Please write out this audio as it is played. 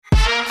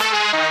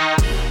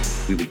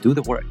we would do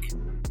the work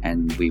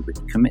and we would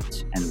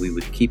commit and we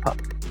would keep up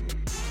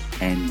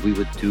and we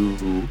would do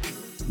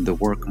the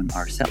work on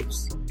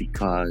ourselves,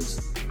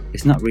 because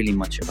it's not really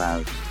much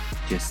about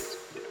just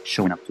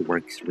showing up to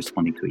work,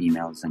 responding to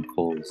emails and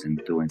calls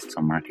and doing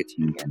some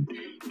marketing and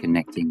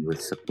connecting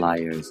with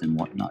suppliers and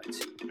whatnot.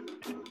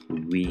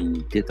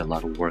 We did a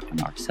lot of work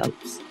on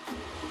ourselves.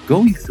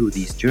 Going through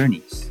these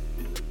journeys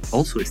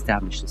also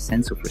established a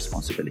sense of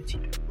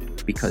responsibility,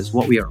 because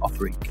what we are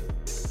offering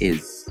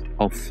is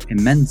of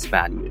immense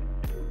value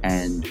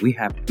and we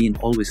have been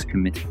always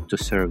committed to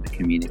serve the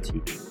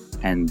community.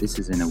 And this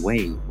is in a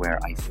way where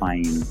I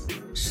find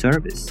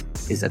service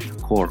is at the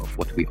core of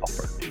what we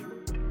offer.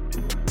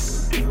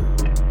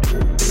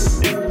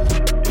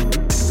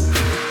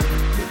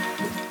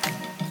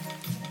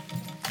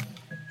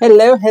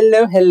 Hello,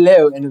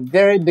 and a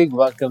very big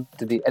welcome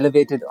to the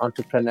Elevated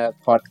Entrepreneur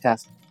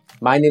Podcast.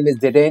 My name is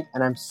Dhiren,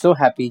 and I'm so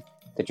happy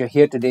that you're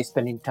here today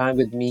spending time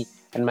with me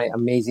and my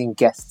amazing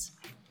guests.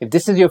 If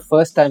this is your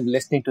first time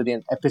listening to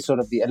an episode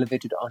of the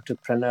Elevated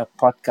Entrepreneur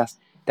Podcast,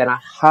 then I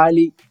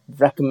highly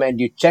recommend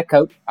you check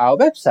out our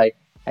website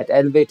at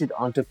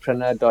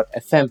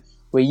elevatedentrepreneur.fm,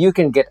 where you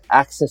can get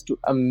access to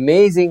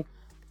amazing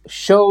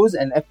shows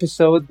and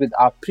episodes with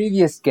our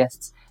previous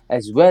guests,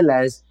 as well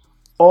as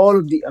all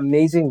of the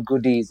amazing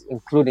goodies,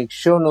 including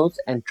show notes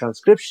and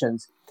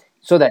transcriptions,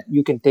 so that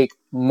you can take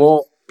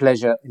more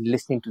pleasure in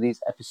listening to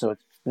these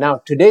episodes.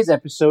 Now, today's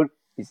episode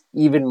is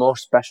even more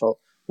special.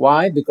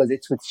 Why? Because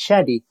it's with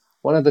Shadi,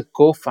 one of the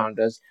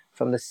co-founders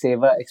from the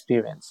Seva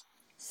Experience.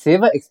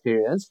 Seva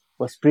Experience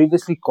was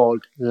previously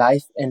called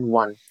Life in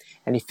One.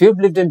 And if you've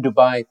lived in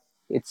Dubai,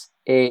 it's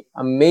an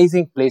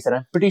amazing place, and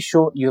I'm pretty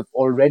sure you've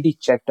already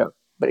checked out.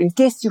 But in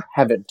case you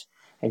haven't,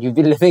 and you've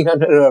been living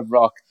under a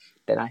rock,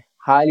 then I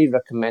highly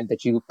recommend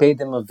that you pay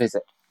them a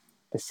visit.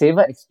 The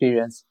Seva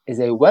Experience is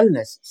a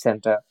wellness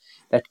center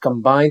that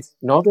combines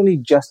not only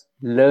just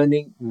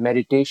learning,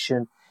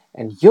 meditation,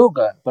 and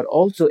yoga, but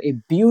also a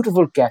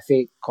beautiful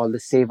cafe called the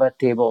Seva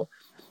Table.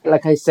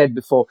 Like I said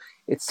before,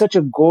 it's such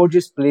a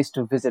gorgeous place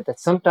to visit that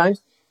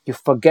sometimes you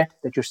forget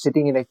that you're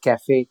sitting in a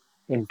cafe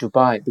in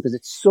Dubai, because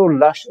it's so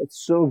lush, it's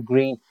so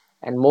green,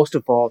 and most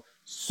of all,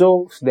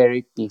 so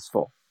very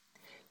peaceful.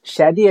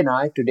 Shadi and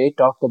I today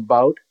talk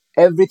about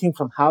everything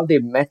from how they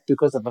met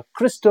because of a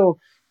crystal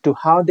to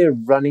how they're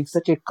running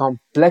such a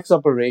complex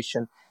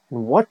operation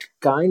and what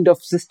kind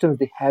of systems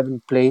they have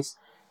in place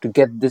to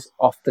get this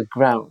off the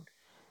ground.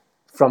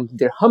 From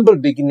their humble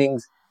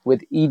beginnings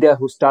with Ida,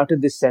 who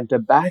started this center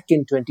back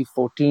in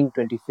 2014,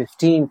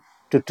 2015,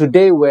 to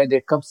today where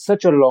they've come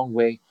such a long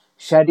way,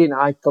 Shadi and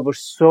I cover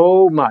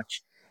so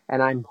much,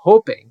 and I'm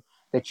hoping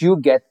that you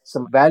get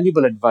some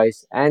valuable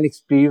advice and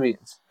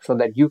experience so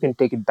that you can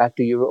take it back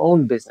to your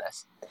own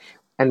business.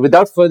 And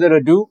without further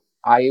ado,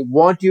 I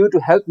want you to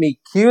help me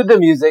cue the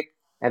music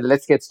and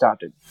let's get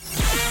started.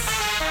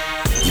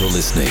 You're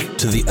listening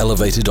to the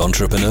Elevated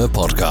Entrepreneur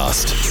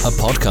Podcast, a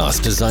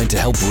podcast designed to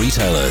help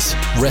retailers,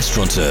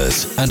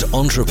 restaurateurs, and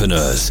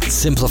entrepreneurs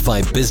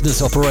simplify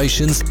business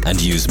operations and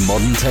use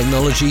modern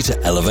technology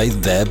to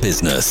elevate their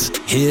business.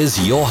 Here's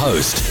your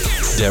host,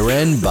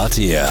 Dhiren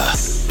Bhatia.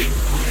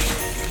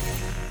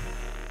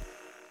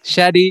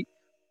 Shadi,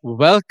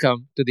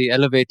 welcome to the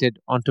Elevated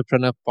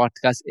Entrepreneur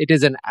Podcast. It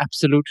is an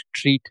absolute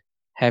treat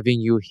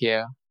having you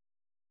here.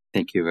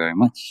 Thank you very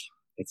much.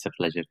 It's a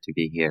pleasure to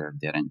be here,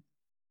 Dhiren.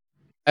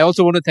 I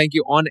also want to thank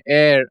you on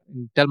air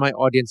and tell my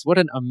audience what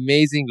an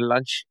amazing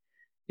lunch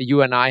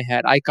you and I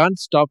had. I can't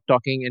stop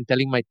talking and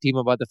telling my team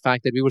about the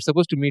fact that we were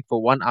supposed to meet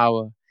for 1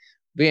 hour.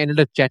 We ended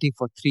up chatting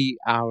for 3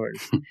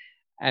 hours.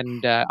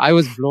 And I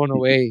was blown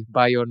away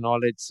by your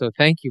knowledge. So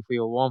thank you for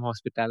your warm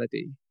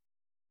hospitality.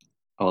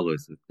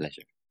 Always a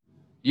pleasure.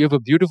 You have a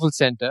beautiful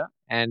center,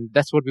 and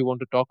that's what we want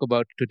to talk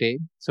about today.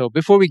 So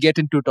before we get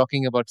into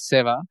talking about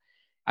Seva,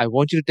 I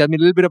want you to tell me a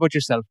little bit about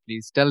yourself,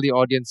 please. Tell the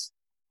audience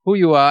who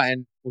you are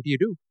and what do you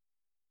do?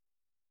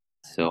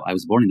 So I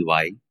was born in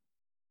Dubai.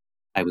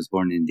 I was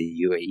born in the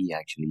UAE,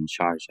 actually, in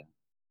Sharjah.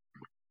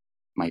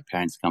 My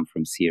parents come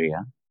from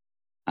Syria.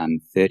 I'm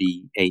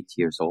 38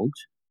 years old,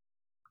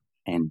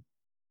 and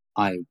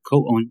I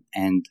co-own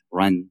and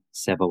run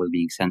Seva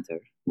Wellbeing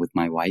Center with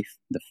my wife,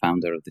 the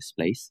founder of this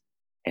place,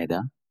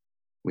 Eda.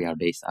 We are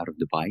based out of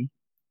Dubai,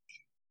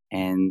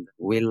 and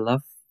we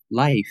love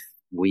life.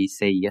 We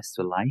say yes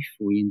to life.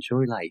 We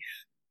enjoy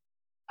life.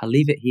 I'll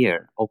leave it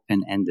here,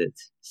 open-ended,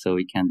 so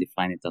we can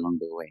define it along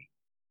the way.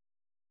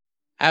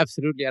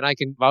 Absolutely. And I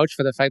can vouch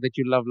for the fact that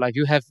you love life.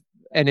 You have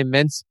an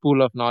immense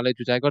pool of knowledge,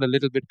 which I got a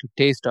little bit to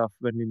taste of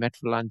when we met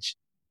for lunch.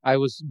 I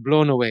was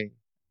blown away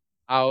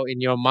how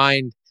in your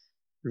mind,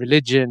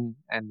 religion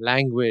and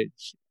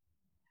language,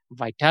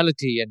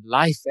 vitality and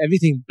life,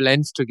 everything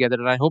blends together.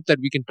 And I hope that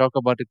we can talk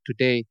about it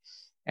today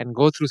and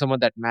go through some of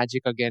that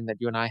magic again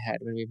that you and I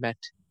had when we met.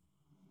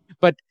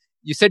 But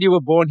you said you were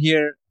born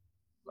here.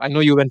 I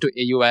know you went to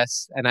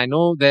AUS, and I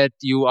know that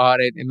you are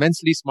an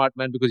immensely smart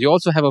man because you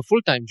also have a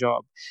full-time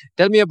job.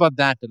 Tell me about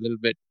that a little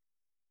bit.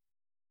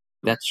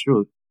 That's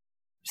true.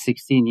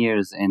 16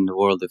 years in the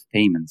world of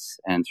payments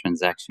and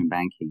transaction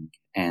banking.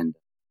 And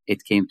it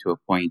came to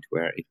a point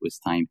where it was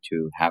time to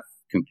have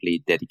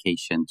complete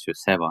dedication to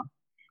Seva.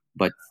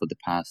 But for the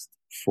past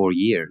 4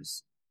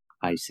 years,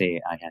 I say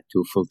I had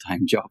two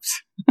full-time jobs.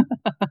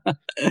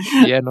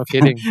 Yeah, no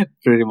kidding.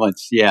 Pretty much,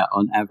 yeah.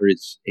 On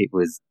average, it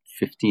was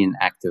 15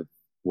 active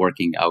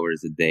working hours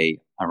a day,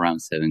 around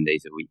 7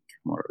 days a week,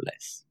 more or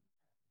less.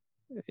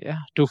 Yeah,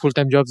 two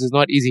full-time jobs is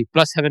not easy.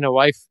 Plus having a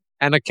wife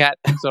and a cat.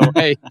 So,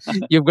 hey,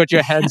 you've got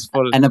your hands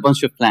full. And a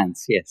bunch of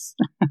plants, yes.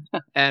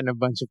 And a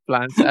bunch of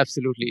plants,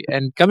 absolutely.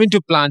 And coming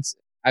to plants,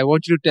 I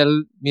want you to tell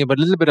me a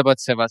little bit about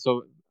Seva. So,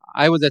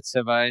 I was at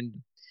Seva, and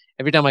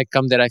every time I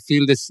come there, I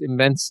feel this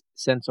immense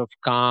sense of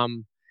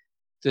calm.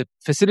 The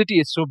facility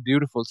is so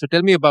beautiful. So,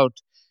 tell me about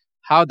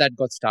how that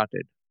got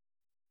started.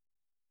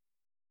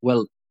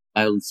 Well,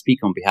 I'll speak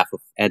on behalf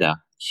of Edda.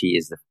 She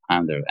is the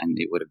founder, and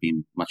it would have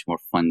been much more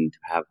fun to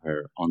have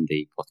her on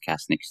the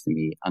podcast next to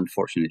me.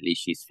 Unfortunately,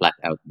 she's flat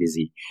out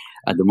busy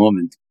at the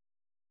moment.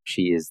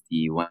 She is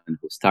the one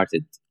who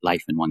started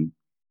Life in One,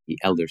 the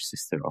elder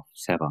sister of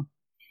Seva.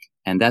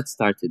 And that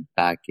started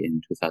back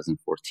in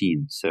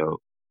 2014.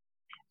 So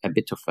a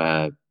bit of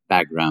a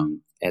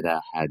background.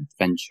 Edda had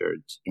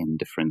ventured in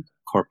different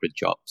corporate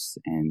jobs,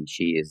 and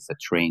she is a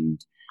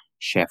trained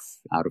chef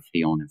out of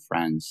Lyon in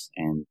France.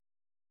 And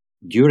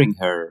during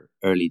her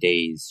early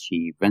days,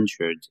 she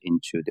ventured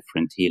into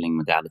different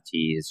healing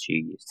modalities.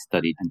 She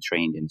studied and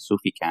trained in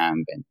Sufi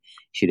camp, and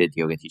she did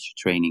yoga teacher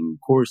training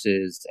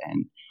courses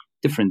and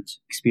different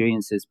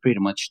experiences pretty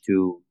much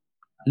to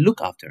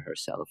look after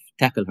herself,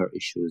 tackle her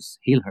issues,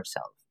 heal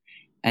herself.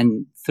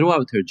 And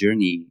throughout her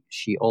journey,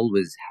 she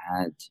always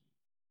had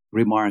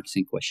remarks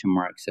and question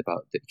marks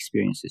about the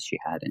experiences she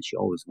had, and she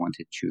always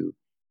wanted to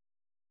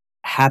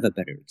have a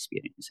better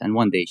experience. And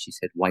one day she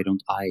said, why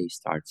don't I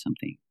start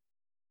something?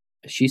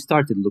 She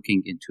started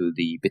looking into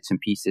the bits and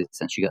pieces,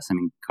 and she got some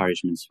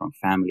encouragements from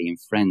family and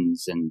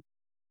friends. And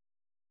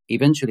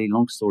eventually,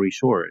 long story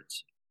short,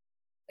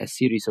 a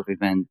series of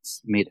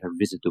events made her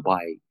visit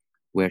Dubai,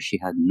 where she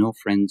had no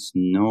friends,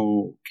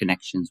 no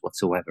connections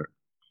whatsoever.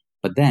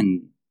 But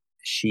then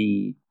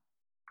she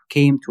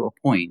came to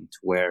a point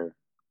where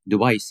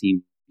Dubai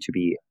seemed to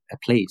be a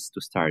place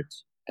to start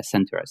a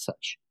center as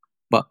such.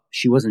 But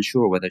she wasn't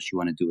sure whether she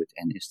wanted to do it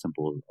in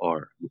Istanbul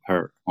or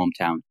her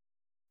hometown.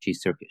 She's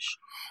Turkish,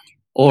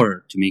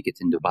 or to make it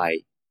in Dubai.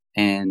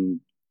 And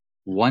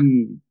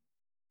one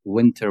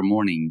winter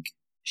morning,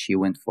 she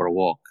went for a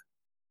walk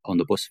on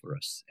the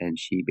Bosphorus, and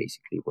she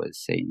basically was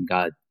saying,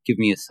 God, give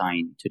me a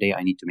sign. Today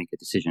I need to make a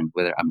decision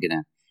whether I'm going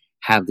to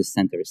have the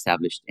center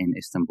established in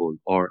Istanbul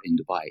or in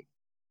Dubai.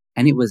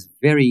 And it was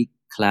very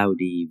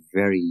cloudy,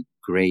 very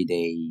gray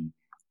day,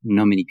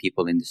 not many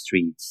people in the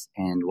streets.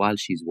 And while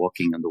she's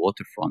walking on the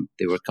waterfront,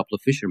 there were a couple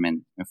of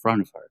fishermen in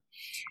front of her.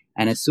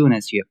 And as soon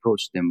as she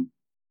approached them,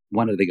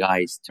 one of the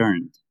guys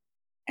turned,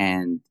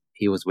 and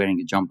he was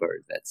wearing a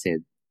jumper that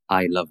said,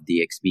 I love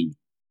DXB.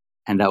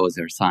 And that was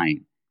her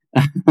sign.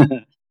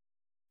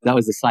 That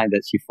was the sign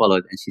that she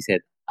followed. And she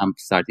said, I'm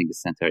starting the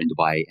center in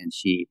Dubai. And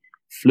she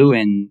flew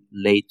in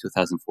late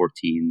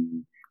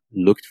 2014,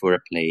 looked for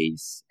a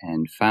place,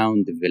 and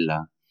found the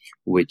villa,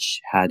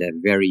 which had a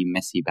very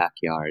messy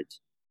backyard.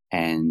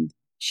 And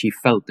she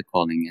felt the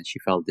calling, and she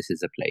felt this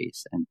is a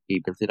place, and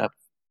she built it up.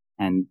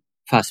 And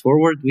fast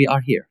forward, we are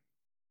here.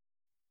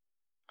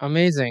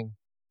 Amazing.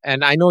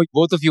 And I know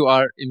both of you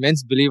are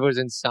immense believers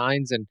in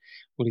science, and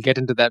we'll get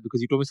into that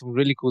because you told me some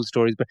really cool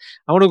stories. But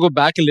I want to go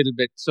back a little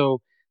bit. So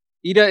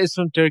Ida is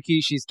from Turkey.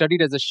 She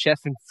studied as a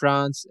chef in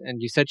France,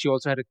 and you said she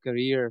also had a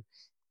career.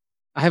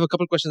 I have a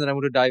couple of questions that I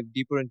want to dive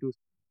deeper into.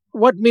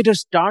 What made her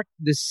start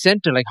this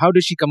center? Like, how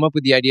did she come up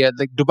with the idea?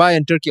 Like, Dubai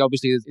and Turkey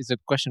obviously is a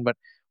question, but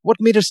what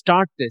made her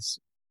start this?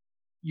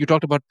 You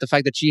talked about the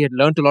fact that she had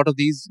learned a lot of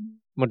these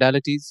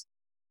modalities.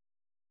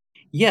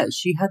 Yeah,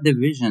 she had the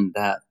vision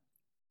that,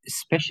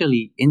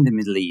 especially in the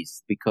Middle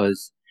East,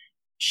 because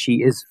she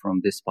is from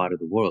this part of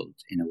the world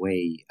in a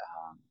way,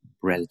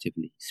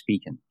 relatively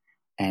speaking,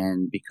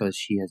 and because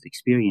she has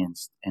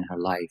experienced in her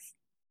life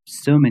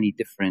so many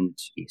different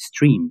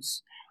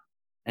streams,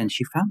 and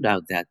she found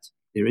out that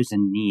there is a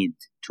need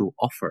to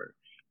offer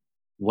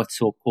what's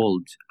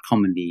so-called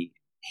commonly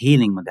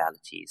healing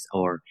modalities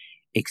or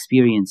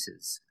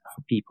experiences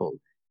for people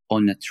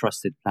on a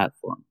trusted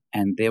platform.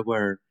 And there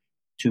were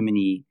too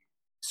many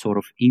sort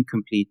of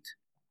incomplete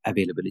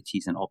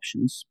availabilities and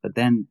options. But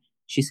then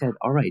she said,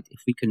 all right,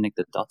 if we connect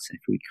the dots,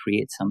 if we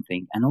create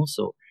something, and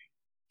also,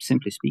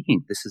 simply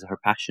speaking, this is her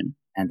passion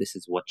and this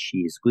is what she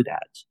is good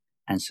at.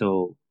 And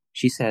so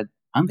she said,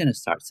 I'm going to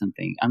start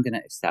something. I'm going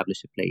to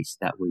establish a place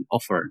that will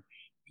offer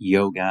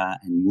yoga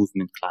and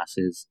movement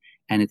classes,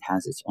 and it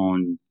has its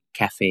own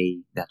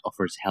cafe that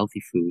offers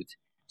healthy food.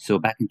 So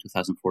back in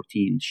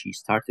 2014, she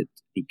started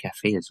the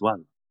cafe as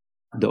well.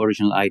 The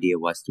original idea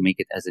was to make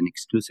it as an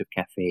exclusive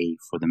cafe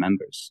for the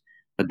members.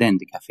 But then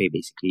the cafe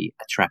basically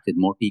attracted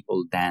more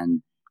people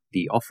than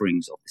the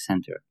offerings of the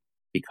center,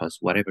 because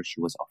whatever she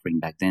was offering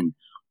back then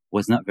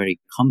was not very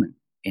common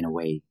in a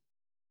way.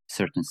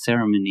 Certain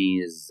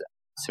ceremonies,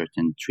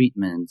 certain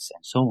treatments,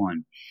 and so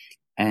on.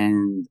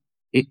 And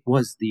it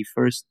was the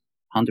first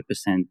 100%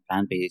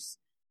 plant-based,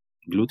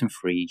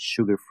 gluten-free,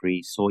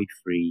 sugar-free,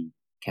 soy-free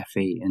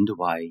cafe in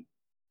Dubai.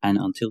 And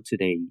until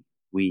today,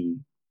 we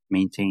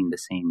maintain the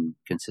same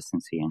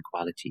consistency and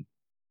quality.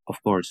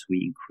 Of course,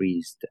 we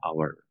increased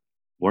our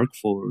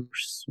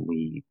workforce,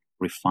 we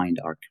refined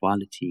our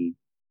quality,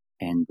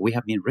 and we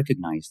have been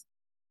recognized.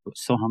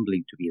 It's so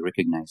humbling to be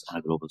recognized on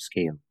a global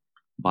scale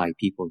by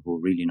people who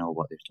really know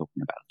what they're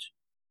talking about.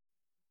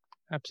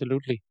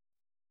 Absolutely.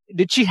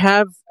 Did she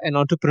have an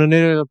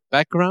entrepreneurial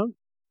background?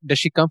 Does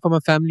she come from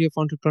a family of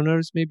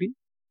entrepreneurs, maybe?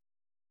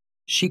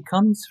 She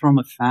comes from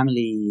a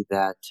family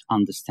that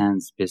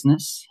understands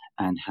business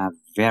and have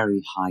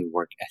very high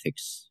work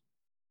ethics.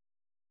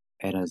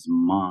 Eda's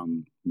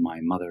mom, my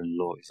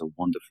mother-in-law, is a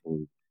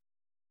wonderful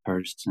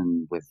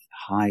person with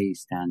high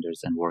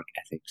standards and work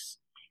ethics.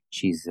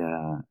 She's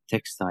a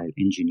textile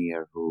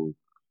engineer who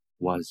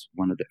was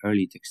one of the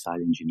early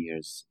textile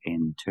engineers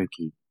in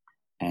Turkey,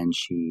 and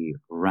she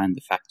ran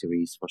the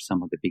factories for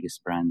some of the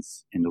biggest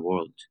brands in the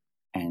world.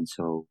 And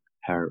so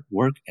her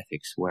work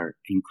ethics were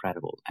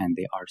incredible, and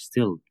they are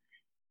still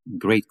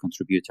great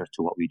contributor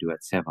to what we do at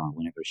Seva.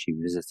 Whenever she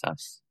visits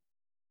us,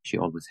 she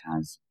always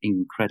has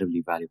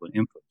incredibly valuable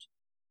input.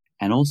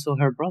 And also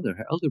her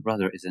elder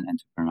brother is an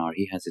entrepreneur.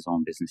 He has his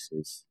own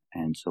businesses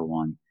and so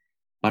on.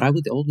 But I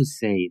would always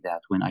say that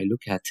when I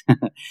look at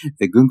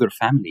the Gungur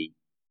family,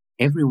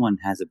 everyone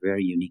has a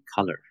very unique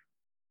color.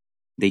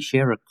 They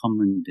share a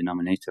common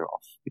denominator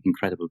of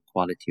incredible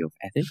quality of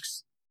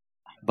ethics.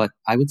 But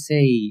I would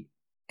say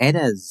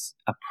Eda's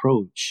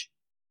approach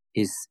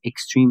is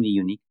extremely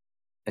unique.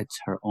 It's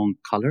her own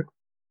color.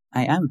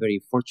 I am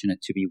very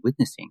fortunate to be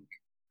witnessing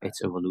its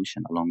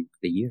evolution along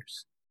the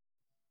years.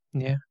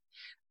 Yeah.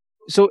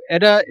 So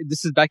Eda,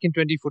 this is back in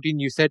 2014.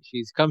 You said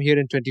she's come here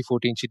in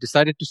 2014. She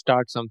decided to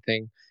start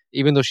something,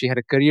 even though she had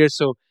a career.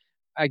 So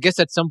I guess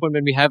at some point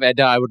when we have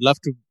Eda, I would love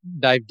to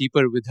dive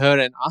deeper with her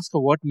and ask her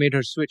what made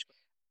her switch.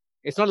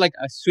 It's not like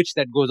a switch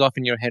that goes off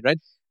in your head, right?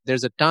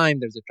 There's a time,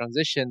 there's a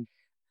transition.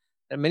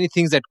 There are many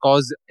things that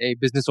cause a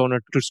business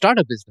owner to start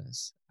a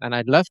business. And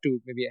I'd love to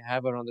maybe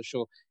have her on the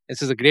show.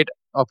 This is a great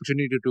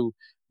opportunity to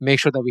make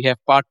sure that we have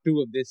part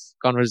 2 of this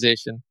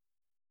conversation.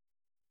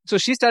 So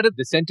she started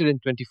the center in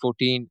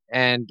 2014,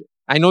 and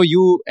I know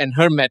you and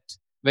her met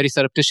very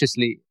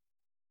surreptitiously.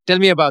 Tell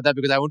me about that,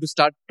 because I want to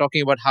start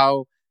talking about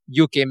how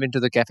you came into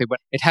the cafe, but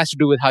it has to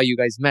do with how you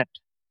guys met.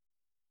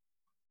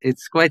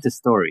 It's quite a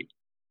story.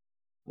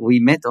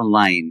 We met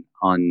online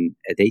on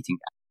a dating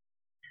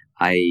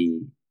app. I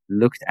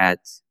looked at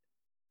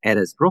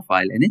Eda's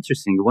profile, and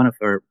interesting, one of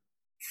her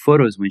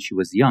photos when she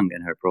was young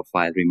in her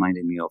profile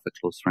reminded me of a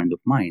close friend of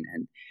mine,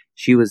 and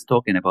she was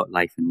talking about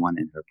Life in One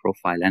in her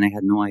profile, and I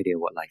had no idea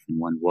what Life in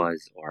One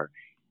was, or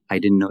I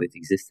didn't know it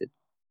existed.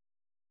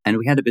 And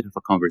we had a bit of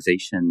a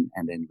conversation,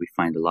 and then we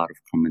find a lot of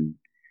common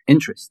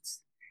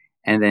interests.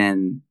 And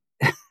then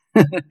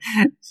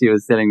she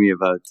was telling me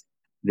about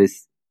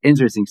this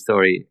interesting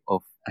story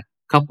of a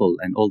couple,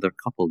 an older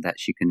couple that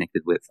she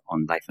connected with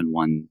on Life in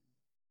One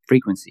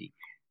frequency.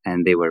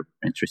 And they were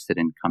interested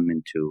in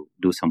coming to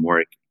do some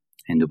work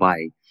in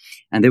Dubai.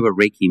 And they were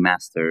Reiki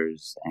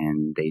masters,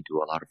 and they do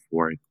a lot of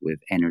work with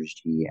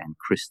energy and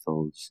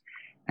crystals.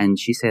 And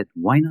she said,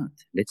 why not?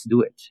 Let's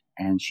do it.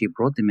 And she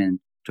brought them in.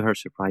 To her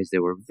surprise, they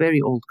were a very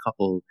old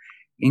couple,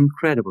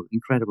 incredible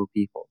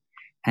people.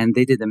 And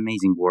they did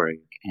amazing work.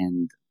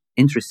 And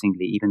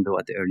interestingly, even though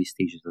at the early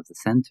stages of the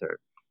center,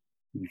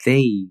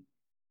 they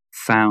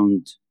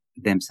found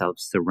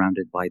themselves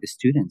surrounded by the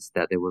students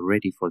that they were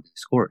ready for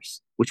this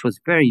course, which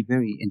was very,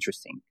 very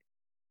interesting.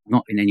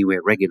 Not in any way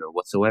regular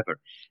whatsoever.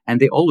 And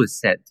they always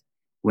said,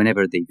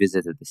 whenever they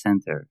visited the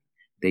center,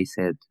 they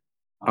said,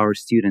 our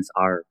students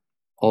are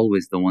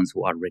always the ones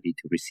who are ready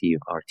to receive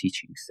our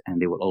teachings,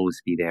 and they will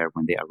always be there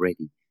when they are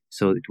ready.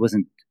 So it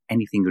wasn't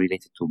anything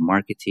related to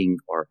marketing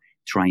or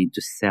trying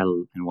to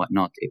sell and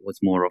whatnot. It was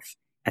more of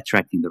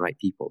attracting the right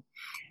people.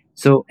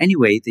 So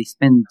anyway, they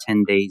spent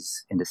 10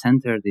 days in the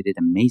center. They did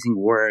amazing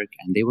work,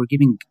 and they were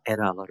giving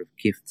Eda a lot of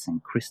gifts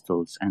and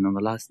crystals. And on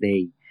the last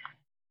day,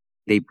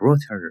 they brought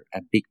her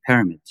a big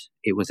pyramid.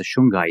 It was a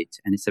shungite,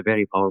 and it's a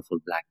very powerful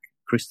black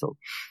crystal.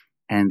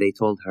 And they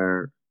told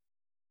her,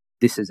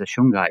 this is a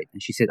shungite.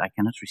 And she said, I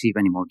cannot receive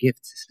any more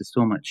gifts. This is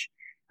so much.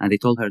 And they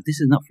told her, this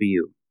is not for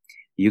you.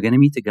 You're going to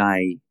meet a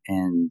guy,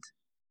 and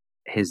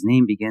his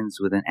name begins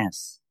with an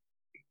S.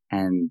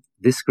 And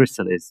this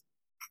crystal is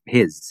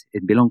his.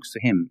 It belongs to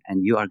him.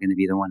 And you are going to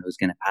be the one who's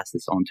going to pass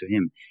this on to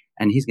him.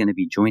 And he's going to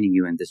be joining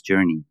you in this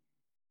journey.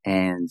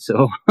 And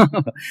so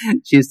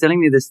she was telling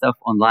me this stuff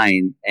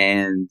online,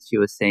 and she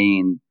was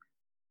saying,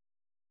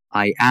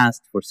 I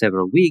asked for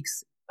several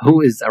weeks, who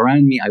is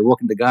around me? I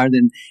walk in the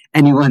garden.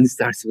 Anyone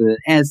starts with an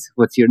S.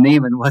 What's your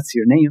name? And what's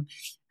your name?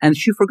 And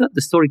she forgot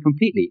the story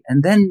completely.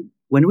 And then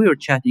when we were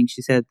chatting,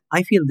 she said,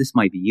 I feel this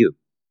might be you.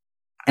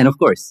 And of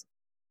course,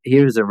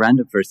 here's a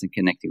random person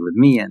connecting with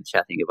me and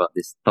chatting about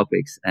these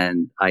topics.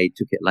 And I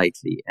took it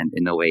lightly, and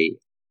in a way,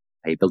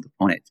 I built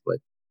upon it. But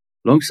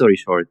long story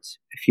short,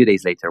 a few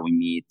days later we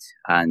meet,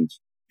 and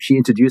she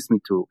introduced me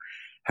to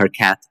her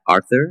cat,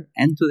 Arthur,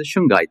 and to the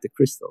shungite, the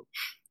crystal.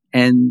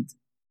 And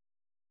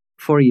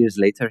 4 years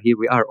later, here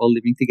we are all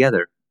living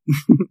together.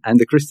 And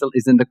the crystal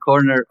is in the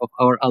corner of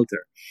our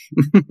altar.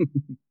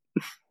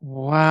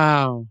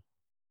 Wow.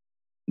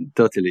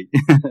 Totally.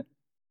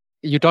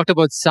 You talked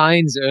about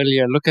signs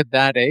earlier. Look at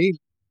that, eh?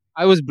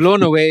 I was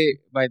blown away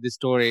by this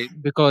story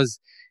because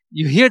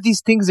you hear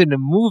these things in a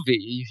movie,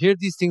 you hear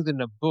these things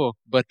in a book,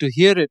 but to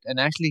hear it and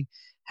actually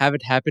have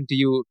it happen to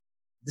you,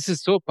 this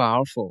is so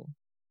powerful.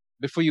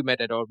 Before you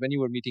met Ed, or when you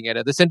were meeting Ed,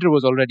 the center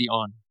was already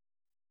on.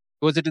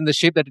 Was it in the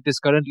shape that it is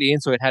currently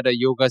in? So it had a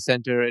yoga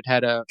center, it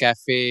had a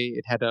cafe,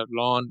 it had a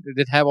lawn. Did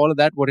it have all of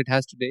that, what it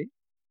has today?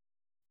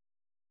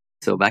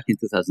 So back in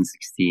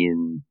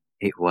 2016,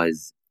 it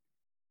was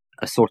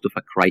a sort of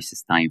a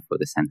crisis time for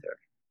the center.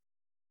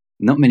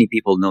 Not many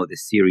people know the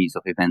series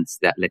of events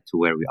that led to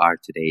where we are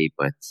today,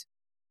 but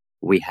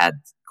we had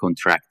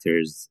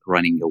contractors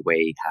running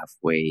away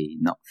halfway,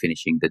 not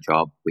finishing the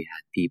job. We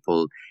had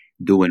people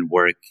doing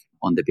work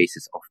on the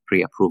basis of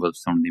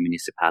pre-approvals from the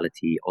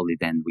municipality. Only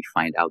then we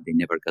find out they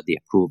never got the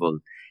approval.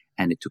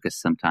 And it took us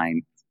some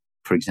time.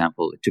 For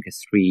example, it took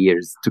us 3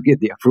 years to get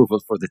the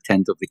approval for the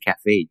tent of the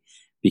cafe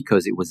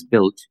because it was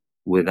built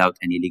without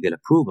any legal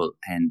approval.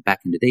 And back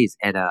in the days,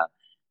 Edda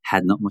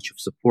had not much of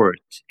support.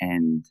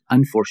 And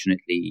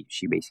unfortunately,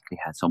 she basically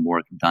had some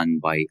work done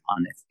by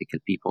unethical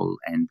people.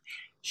 And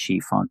she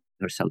found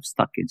herself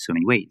stuck in so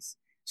many ways.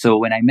 So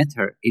when I met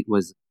her, it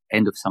was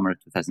end of summer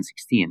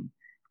 2016.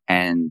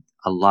 And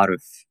a lot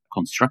of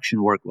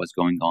construction work was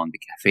going on. The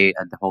cafe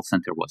and the whole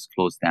center was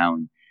closed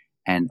down.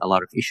 And a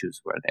lot of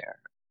issues were there.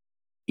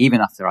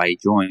 Even after I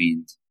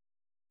joined,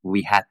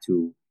 we had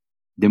to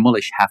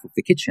demolish half of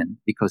the kitchen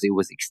because it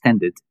was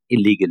extended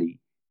illegally.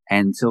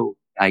 And so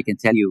I can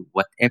tell you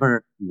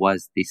whatever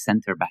was the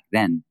center back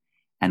then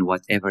and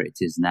whatever it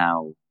is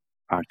now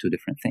are two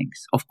different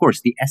things. Of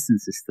course, the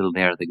essence is still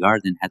there. The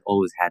garden had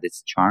always had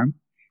its charm,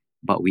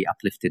 but we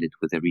uplifted it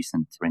with a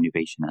recent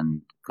renovation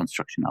and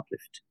construction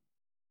uplift.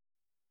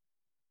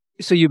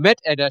 So you met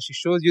Edda. She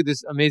shows you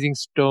this amazing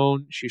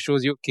stone. She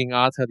shows you King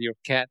Arthur, your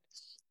cat.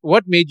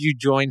 What made you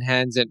join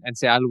hands and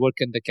say, I'll work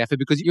in the cafe?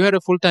 Because you had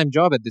a full-time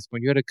job at this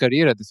point. You had a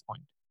career at this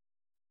point.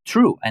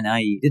 True. And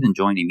I didn't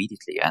join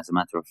immediately. As a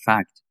matter of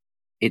fact,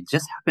 it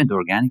just happened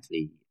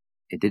organically.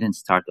 It didn't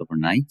start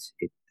overnight.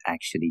 It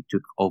actually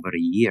took over a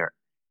year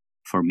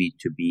for me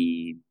to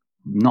be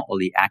not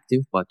only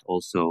active, but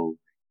also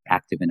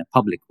active in a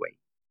public way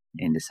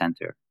in the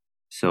center.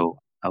 So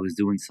I was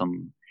doing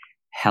some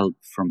help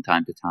from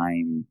time to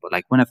time. But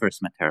like when I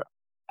first met her,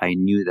 I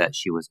knew that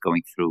she was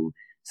going through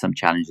some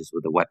challenges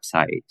with the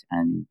website,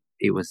 and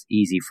it was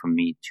easy for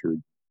me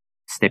to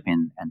step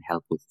in and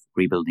help with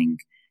rebuilding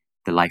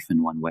the Life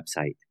in One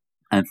website.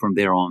 And from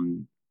there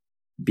on,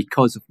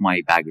 because of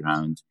my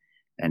background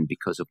and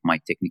because of my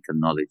technical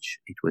knowledge,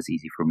 it was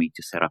easy for me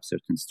to set up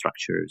certain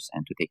structures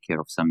and to take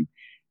care of some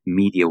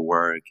media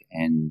work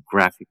and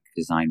graphic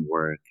design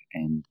work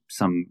and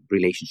some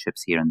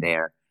relationships here and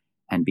there.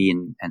 And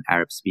being an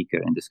Arab speaker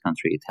in this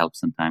country, it helps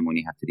sometimes when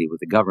you have to deal with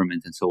the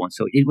government and so on.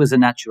 So it was a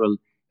natural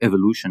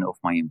evolution of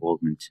my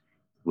involvement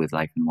with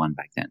Life in One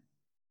back then.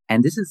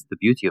 And this is the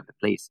beauty of the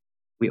place.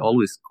 We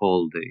always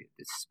call the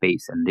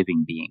space a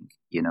living being,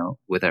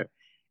 whether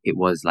it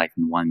was Life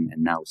in One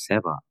and now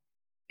Seva.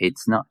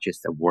 It's not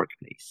just a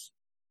workplace.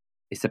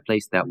 It's a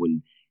place that will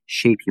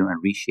shape you and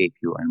reshape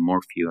you and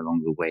morph you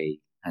along the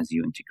way as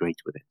you integrate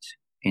with it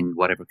in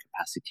whatever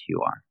capacity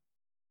you are.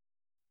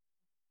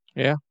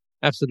 Yeah,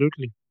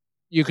 absolutely.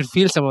 You could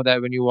feel some of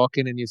that when you walk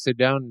in and you sit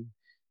down.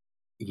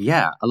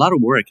 Yeah, a lot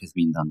of work has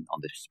been done on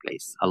this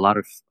place. A lot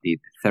of the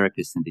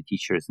therapists and the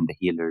teachers and the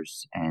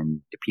healers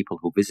and the people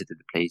who visited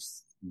the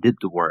place did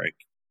the work.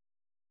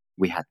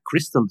 We had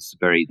crystals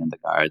buried in the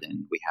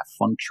garden. We have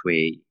feng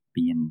shui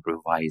being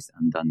revised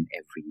and done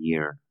every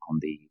year on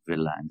the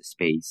villa and the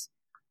space.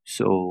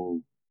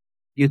 So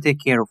you take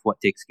care of what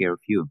takes care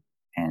of you.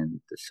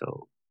 And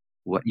so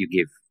what you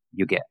give,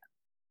 you get.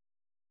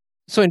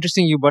 So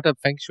interesting you brought up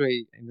feng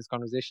shui in this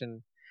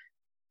conversation.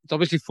 It's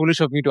obviously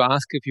foolish of me to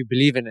ask if you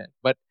believe in it,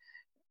 but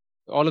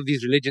all of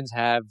these religions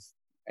have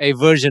a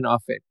version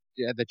of it.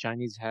 Yeah, the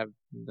Chinese have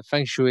the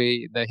feng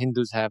shui, the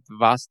Hindus have the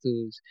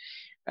vastus.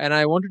 And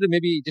I wanted to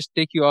maybe just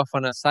take you off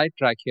on a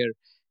sidetrack here.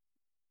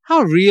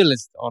 How real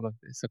is all of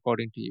this,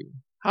 according to you?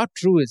 How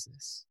true is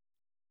this?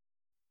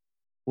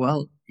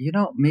 Well,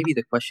 maybe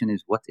the question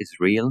is what is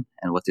real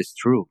and what is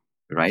true,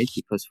 right?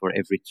 Because for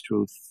every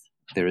truth,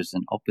 there is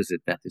an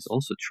opposite that is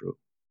also true.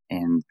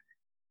 And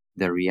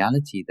the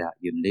reality that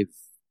you live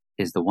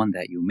is the one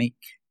that you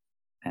make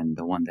and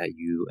the one that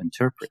you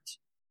interpret.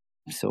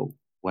 So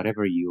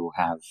whatever you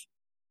have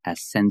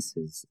as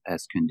senses,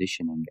 as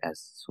conditioning,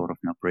 as sort of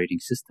an operating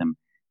system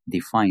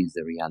defines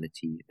the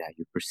reality that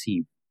you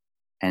perceive.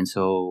 And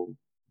so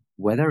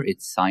whether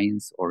it's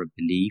science or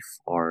belief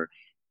or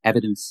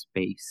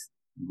evidence-based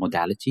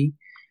modality,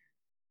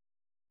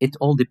 it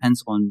all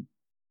depends on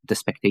the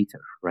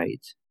spectator,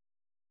 right?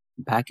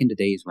 Back in the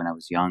days when I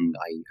was young,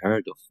 I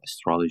heard of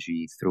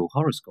astrology through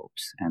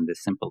horoscopes and the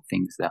simple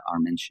things that are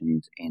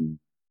mentioned in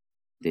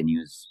the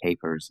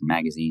newspapers and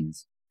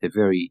magazines, the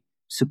very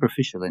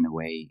superficial in a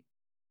way,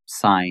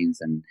 signs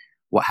and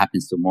what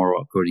happens tomorrow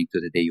according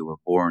to the day you were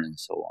born and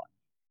so on.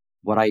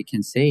 What I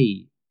can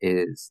say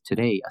is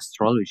today,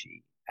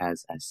 astrology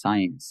as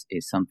science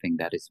is something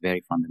that is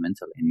very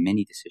fundamental in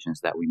many decisions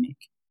that we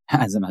make.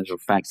 As a matter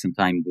of fact,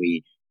 sometimes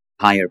we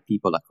hire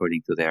people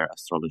according to their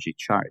astrology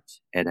chart.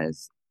 It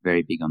is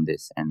very big on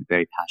this and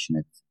very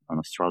passionate on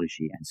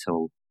astrology. And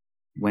so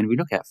when we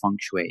look at feng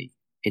shui,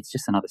 it's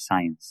just another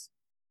science.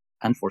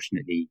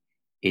 Unfortunately,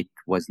 it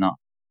was not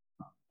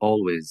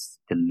always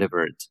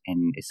delivered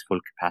in its full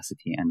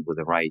capacity and with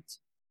the right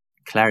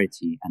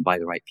clarity and by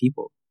the right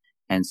people.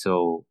 And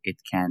so it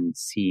can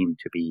seem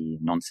to be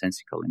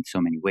nonsensical in so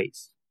many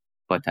ways.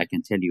 But I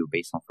can tell you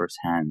based on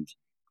firsthand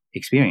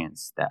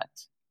experience that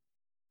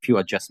few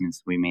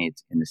adjustments we made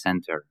in the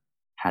center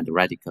had a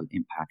radical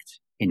impact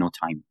in no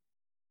time.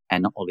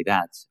 And not only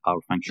that, our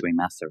feng shui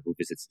master who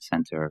visits the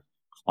center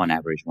on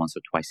average once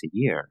or twice a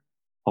year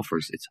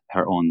offers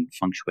her own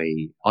feng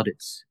shui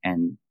audits,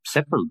 and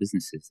several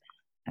businesses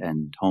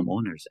and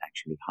homeowners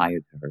actually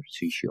hired her.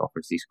 So she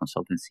offers this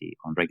consultancy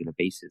on regular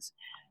basis.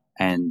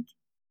 And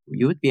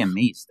you would be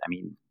amazed. I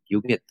mean,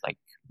 you get like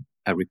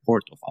a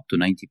report of up to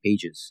 90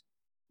 pages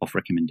of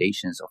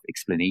recommendations, of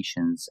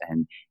explanations,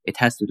 and it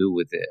has to do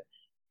with the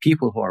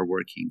people who are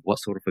working, what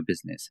sort of a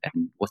business,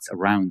 and what's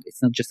around.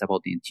 It's not just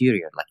about the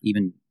interior, like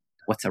even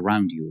what's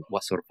around you,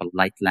 what sort of a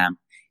light lamp,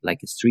 like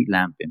a street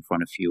lamp in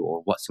front of you,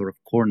 or what sort of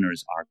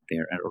corners are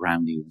there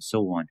around you, and so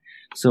on.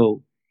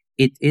 So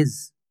it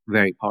is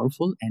very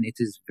powerful and it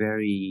is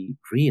very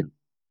real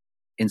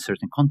in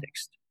certain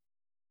context.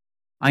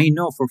 I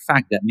know for a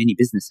fact that many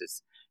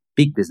businesses,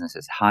 big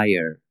businesses,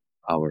 hire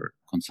our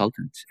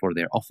consultant for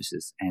their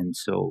offices. And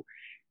so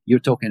you're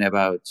talking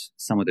about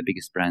some of the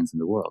biggest brands in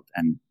the world.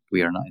 And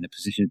we are not in a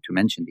position to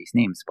mention these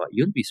names, but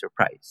you'll be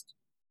surprised.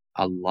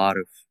 A lot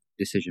of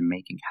decision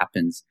making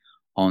happens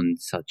on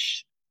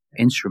such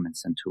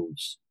instruments and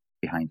tools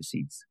behind the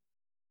scenes.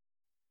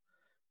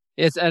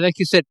 Yes, and like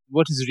you said,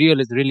 what is real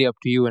is really up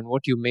to you and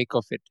what you make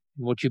of it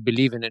and what you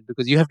believe in it,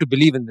 because you have to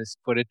believe in this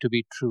for it to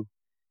be true.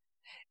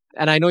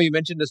 And I know you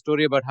mentioned a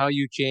story about how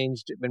you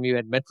changed when we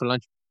had met for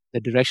lunch,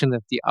 the direction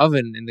of the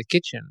oven in the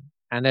kitchen,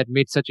 and that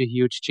made such a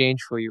huge change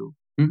for you.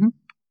 Mm-hmm.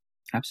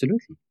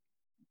 Absolutely.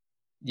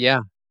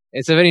 Yeah,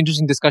 it's a very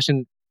interesting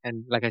discussion.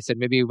 And like I said,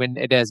 maybe when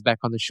Eda is back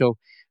on the show,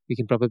 we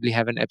can probably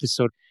have an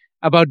episode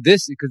about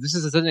this, because this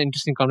is such an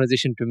interesting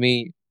conversation to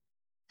me.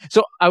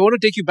 So I want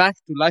to take you back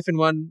to Life in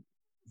One.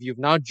 You've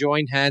now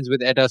joined hands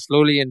with Eda.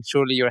 Slowly and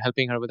surely you're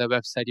helping her with her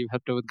website. You've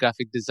helped her with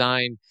graphic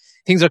design.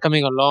 Things are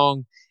coming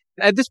along.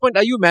 At this point,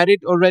 are you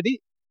married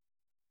already?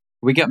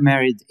 We got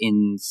married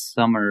in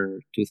summer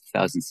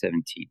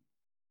 2017.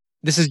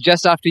 This is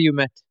just after you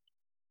met?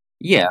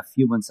 Yeah, a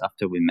few months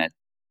after we met.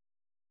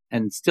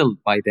 And still,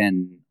 by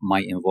then, my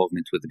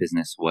involvement with the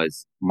business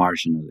was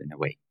marginal in a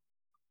way.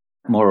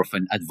 More of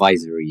an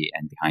advisory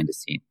and behind the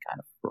scene kind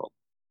of role.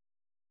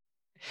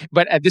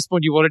 But at this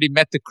point, you've already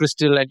met the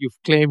crystal and you've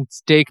claimed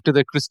stake to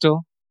the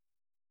crystal?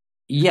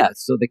 Yeah,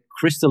 so the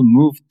crystal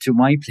moved to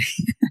my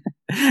place.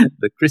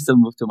 The crystal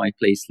moved to my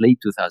place late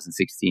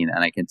 2016.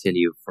 And I can tell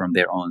you from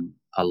there on,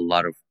 a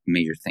lot of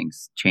major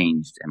things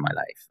changed in my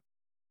life.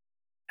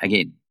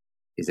 Again,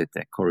 is it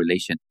a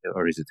correlation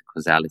or is it a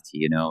causality?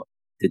 You know,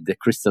 did the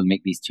crystal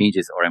make these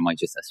changes or am I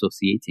just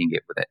associating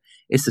it with it?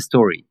 It's a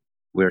story.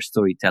 We're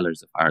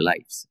storytellers of our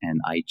lives.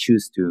 And I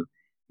choose to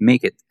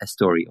make it a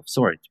story of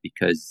sort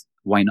because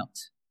why not?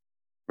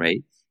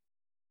 Right?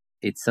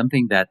 It's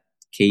something that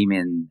came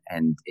in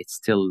and it's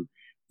still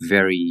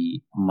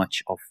very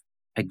much of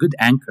a good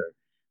anchor.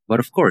 But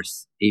of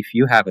course, if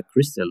you have a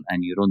crystal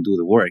and you don't do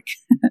the work,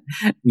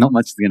 not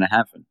much is going to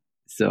happen.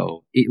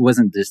 So it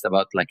wasn't just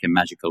about like a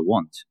magical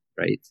wand,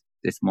 right?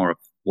 It's more of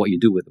what you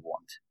do with the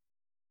wand.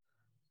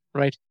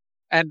 Right.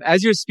 And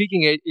as you're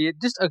speaking, it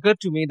just occurred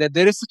to me that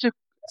there is such a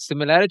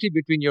similarity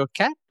between your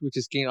cat, which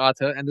is King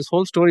Arthur, and this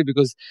whole story,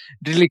 because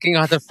literally King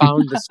Arthur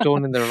found the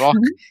stone in the rock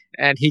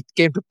and he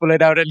came to pull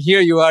it out. And here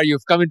you are,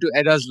 you've come into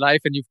Eda's life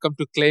and you've come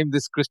to claim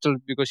this crystal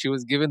because she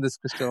was given this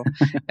crystal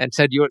and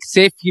said you're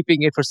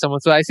safekeeping it for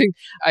someone. So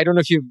I don't know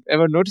if you've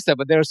ever noticed that,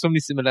 but there are so many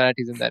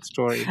similarities in that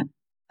story.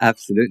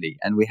 Absolutely.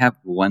 And we have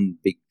one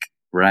big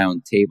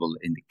round table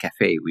in the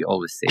cafe. We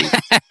always say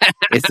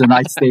it's the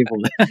knight's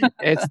table.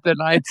 It's the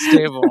knight's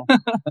table.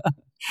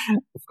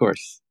 Of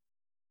course.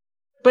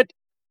 But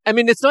I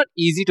mean, it's not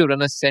easy to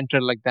run a center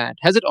like that.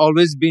 Has it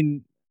always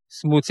been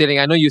smooth sailing?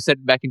 I know you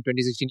said back in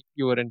 2016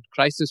 you were in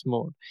crisis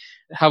mode.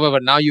 However,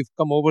 now you've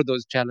come over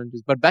those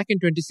challenges. But back in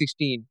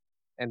 2016,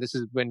 and this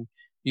is when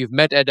you've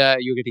met Eda,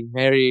 you're getting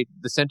married,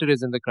 the center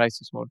is in the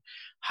crisis mode.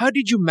 How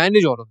did you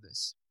manage all of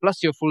this?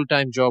 Plus your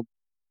full-time job.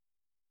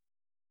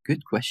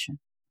 Good question.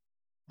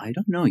 I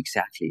don't know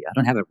exactly. I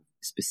don't have a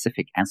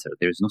specific answer.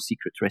 There's no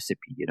secret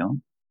recipe, you know.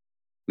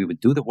 We would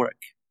do the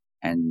work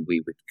and we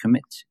would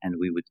commit and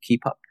we would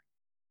keep up.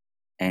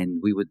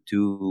 And we would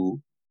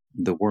do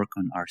the work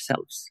on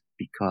ourselves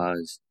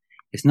because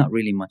it's not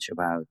really much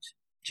about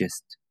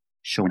just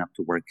showing up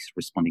to work,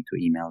 responding to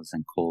emails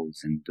and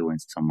calls and doing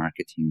some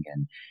marketing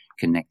and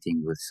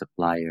connecting with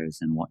suppliers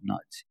and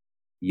whatnot.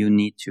 You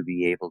need to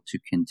be able to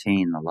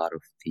contain a lot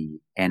of the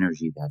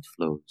energy that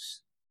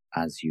flows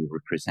as you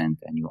represent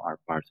and you are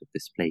part of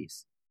this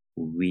place.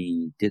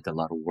 We did a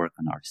lot of work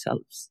on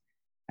ourselves.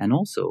 And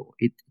also,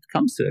 it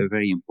comes to a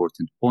very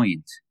important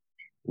point,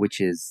 which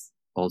is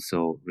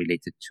also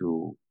related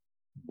to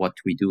what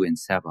we do in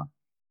Seva,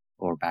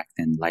 or back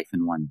then Life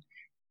in One.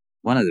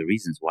 One of the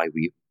reasons why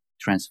we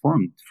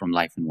transformed from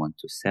Life in One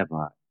to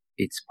Seva,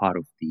 it's part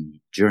of the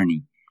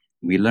journey.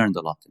 We learned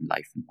a lot in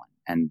Life in One,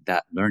 and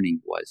that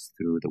learning was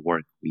through the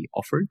work we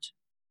offered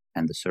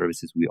and the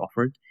services we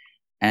offered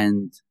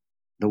and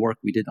the work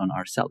we did on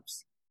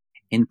ourselves.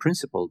 In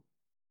principle,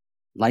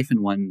 Life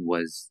in One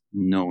was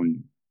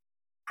known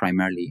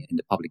primarily in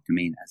the public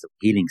domain as a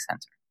healing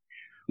center.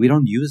 We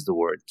don't use the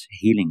word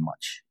healing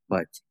much,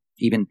 but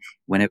even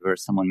whenever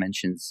someone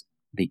mentions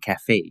the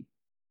cafe,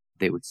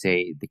 they would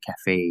say the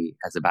cafe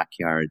as a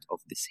backyard of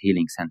this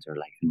healing center,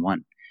 Life in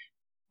One.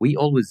 We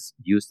always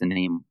use the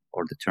name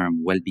or the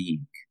term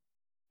well-being,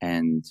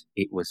 and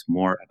it was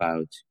more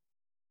about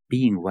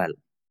being well,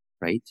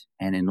 right?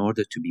 And in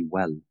order to be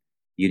well,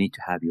 you need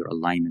to have your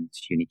alignment,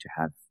 you need to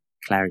have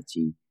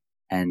clarity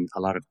and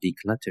a lot of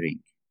decluttering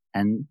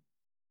and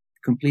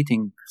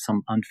completing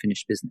some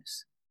unfinished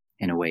business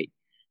in a way.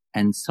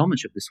 And so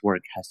much of this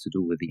work has to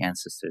do with the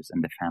ancestors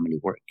and the family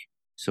work.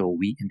 So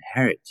we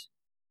inherit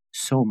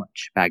so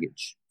much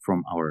baggage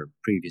from our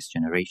previous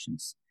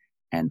generations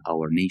and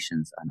our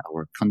nations and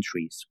our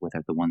countries,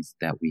 whether the ones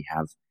that we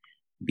have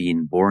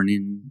been born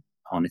in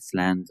on its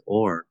land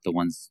or the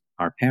ones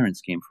our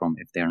parents came from,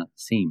 if they're not the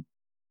same.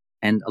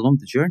 And along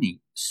the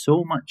journey,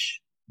 so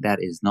much that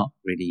is not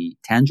really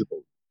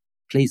tangible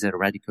plays a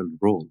radical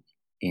role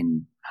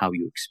in how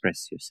you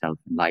express yourself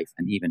in life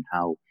and even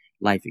how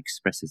life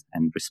expresses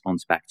and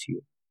responds back to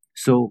you.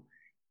 So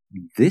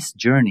this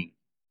journey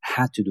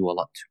had to do a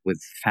lot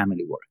with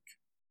family work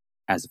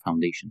as a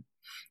foundation.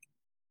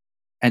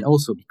 And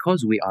also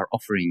because we are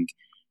offering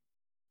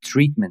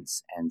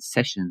treatments and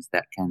sessions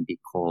that can be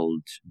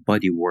called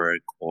body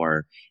work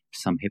or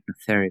some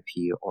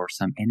hypnotherapy or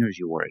some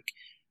energy work,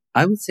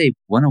 I would say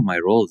one of my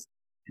roles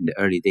in the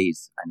early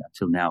days and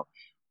until now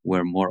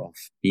were more of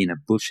being a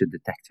bullshit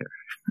detector.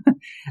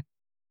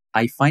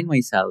 I find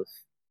myself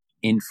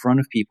in front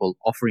of people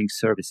offering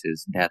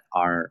services that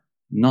are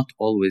not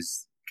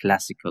always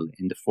classical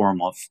in the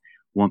form of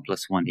 1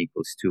 + 1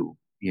 = 2.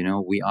 You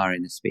know, we are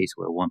in a space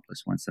where 1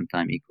 + 1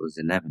 sometimes equals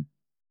 11.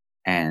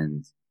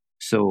 And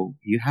so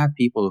you have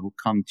people who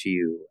come to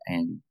you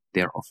and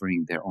they're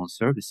offering their own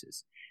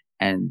services.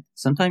 And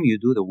sometimes you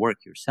do the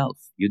work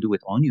yourself. You do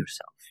it on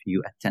yourself.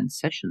 You attend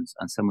sessions,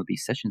 and some of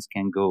these sessions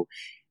can go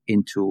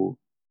into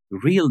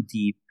real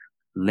deep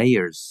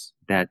layers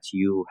that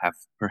you have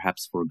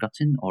perhaps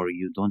forgotten or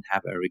you don't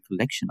have a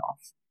recollection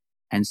of.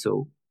 And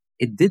so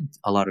it did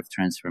a lot of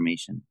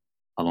transformation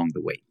along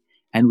the way.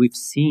 And we've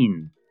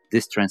seen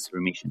this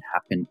transformation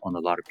happen on a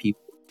lot of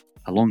people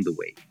along the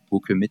way who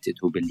committed,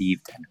 who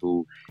believed, and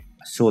who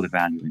saw the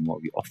value in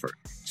what we offer.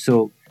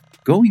 So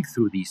going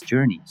through these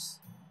journeys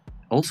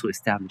also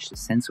established a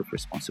sense of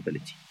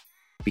responsibility,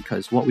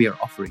 because what we are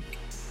offering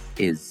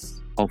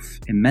is of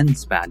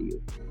immense value.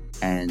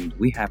 And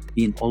we have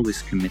been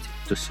always committed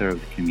to serve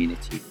the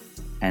community.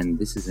 And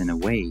this is in a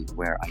way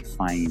where I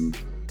find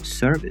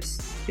service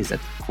is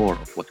at the core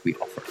of what we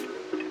offer.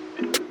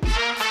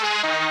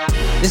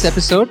 This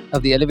episode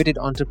of the Elevated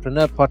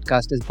Entrepreneur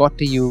Podcast is brought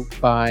to you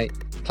by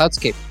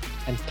Cloudscape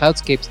and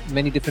Cloudscape's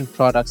many different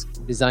products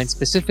designed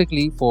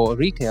specifically for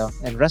retail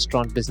and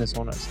restaurant business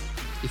owners.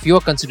 If you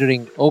are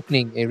considering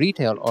opening a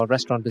retail or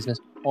restaurant business,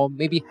 or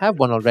maybe have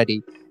one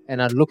already and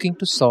are looking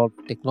to solve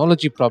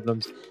technology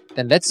problems,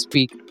 then let's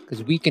speak,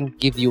 because we can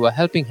give you a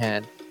helping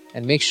hand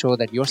and make sure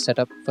that you're set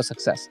up for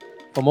success.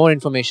 For more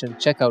information,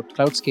 check out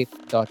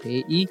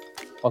cloudscape.ae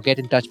or get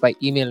in touch by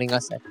emailing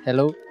us at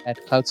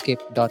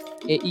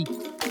hello@cloudscape.ae.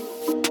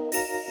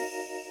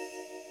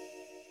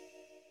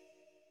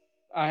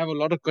 I have a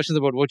lot of questions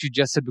about what you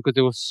just said because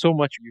there was so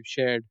much you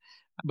shared.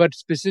 But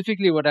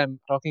specifically what I'm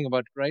talking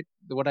about, right?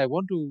 What I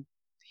want to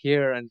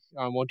hear and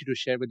I want you to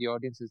share with the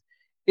audience is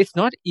it's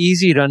not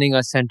easy running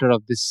a center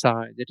of this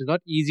size. It is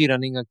not easy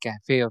running a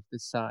cafe of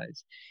this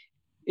size.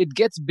 It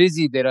gets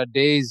busy. There are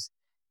days,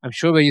 I'm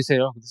sure, where you say,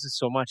 oh, this is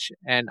so much.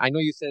 And I know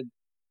you said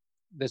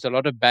there's a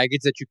lot of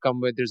baggage that you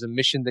come with. There's a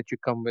mission that you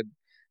come with.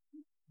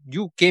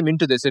 You came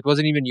into this. It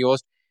wasn't even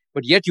yours.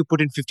 But yet you put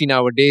in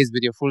 15-hour days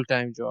with your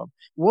full-time job.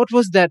 What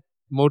was that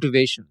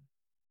motivation?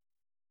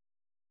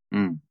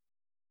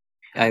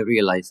 I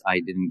realized I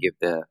didn't give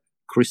the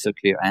crystal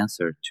clear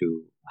answer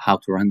to how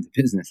to run the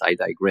business. I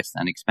digressed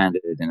and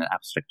expanded it in an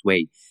abstract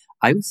way.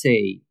 I would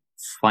say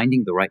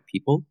finding the right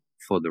people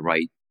for the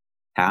right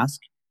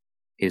task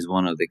is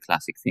one of the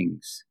classic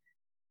things.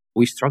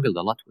 We struggled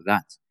a lot with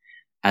that.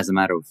 As a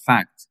matter of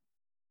fact,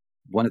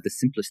 one of the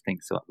simplest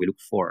things that we look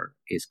for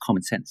is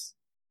common sense.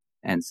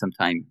 And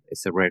sometimes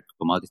it's a rare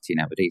commodity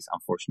nowadays,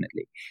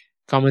 unfortunately.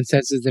 Common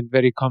sense isn't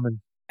very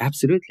common.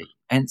 Absolutely.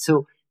 And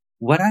so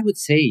What I would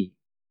say,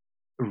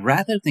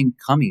 rather than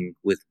coming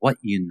with what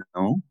you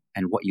know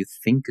and what you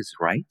think is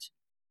right,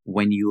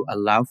 when you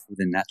allow for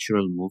the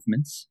natural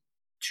movements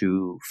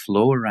to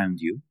flow around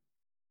you,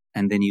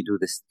 and then you do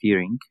the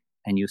steering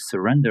and you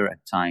surrender at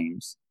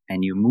times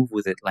and you move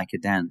with it like a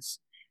dance.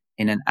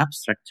 In an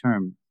abstract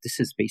term, this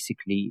is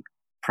basically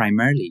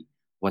primarily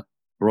what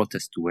brought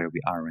us to where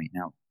we are right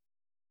now.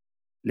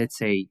 Let's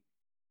say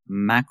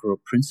macro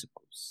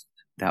principles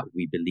that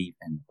we believe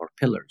in, or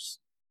pillars,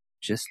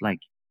 just like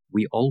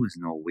we always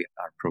know we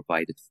are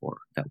provided for,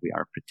 that we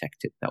are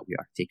protected, that we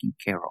are taken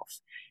care of.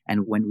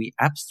 And when we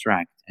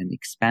abstract and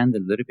expand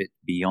a little bit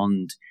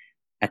beyond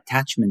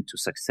attachment to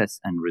success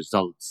and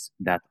results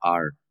that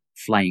are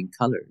flying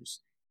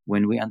colors,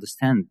 when we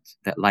understand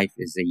that life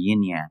is a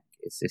yin yang,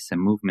 it's a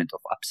movement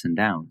of ups and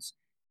downs,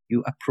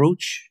 you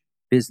approach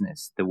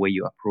business the way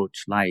you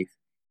approach life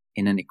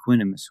in an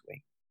equanimous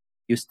way.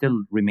 You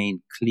still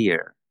remain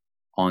clear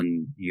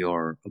on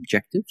your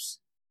objectives,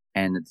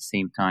 and at the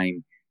same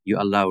time, you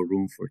allow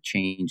room for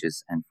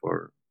changes and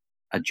for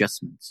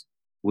adjustments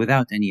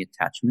without any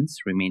attachments,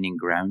 remaining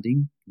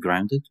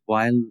grounded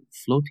while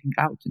floating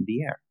out in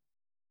the air.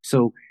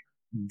 So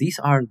these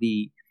are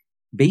the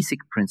basic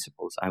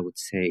principles, I would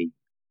say.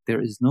 There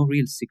is no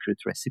real secret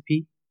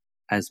recipe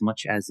as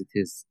much as it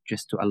is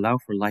just to allow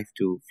for life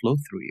to flow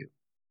through you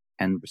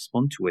and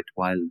respond to it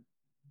while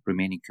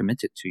remaining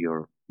committed to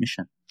your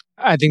mission.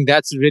 I think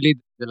that's really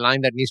the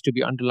line that needs to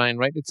be underlined,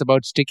 right? It's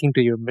about sticking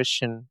to your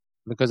mission,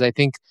 because I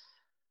think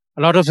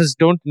a lot of us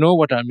don't know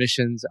what our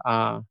missions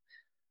are.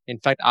 In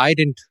fact, I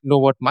didn't know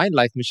what my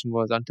life mission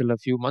was until a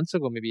few months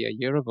ago, maybe a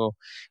year ago,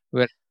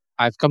 where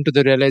I've come to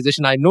the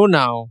realization I know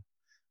now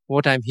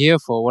what I'm here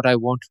for, what I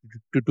want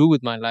to do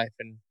with my life.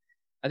 And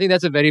I think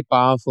that's a very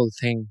powerful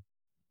thing.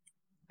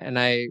 And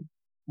I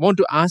want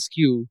to ask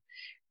you,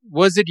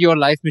 was it your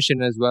life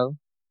mission as well?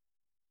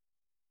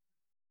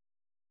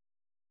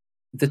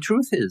 The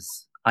truth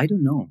is, I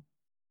don't know.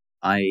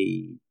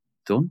 I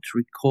don't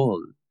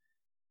recall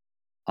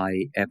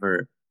I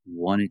ever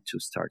wanted to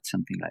start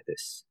something like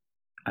this.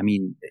 I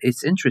mean,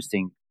 it's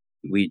interesting.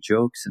 We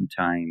joke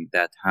sometimes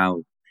that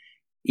how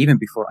even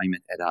before I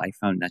met Eda, I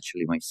found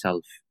naturally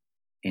myself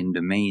in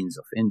domains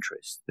of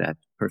interest that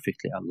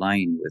perfectly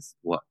align with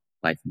what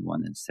Life in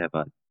One and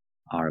Seva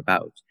are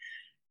about.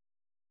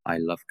 I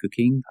love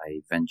cooking. I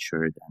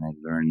ventured and I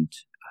learned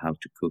how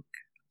to cook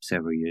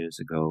several years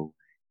ago.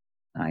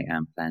 I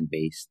am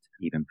plant-based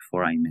even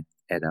before I met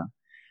Eda.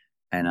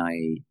 And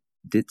I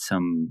did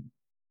some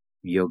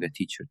yoga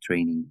teacher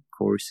training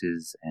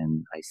courses,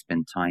 and I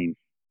spent time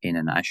in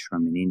an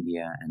ashram in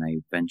India, and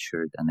I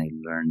ventured and I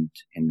learned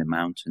in the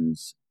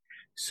mountains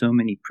so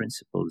many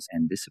principles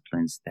and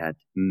disciplines that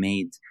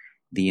made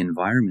the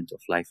environment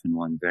of Life in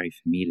One very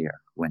familiar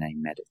when I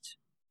met it.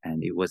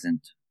 And it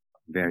wasn't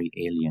very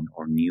alien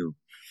or new.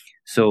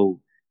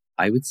 So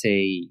I would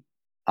say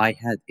I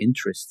had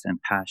interests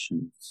and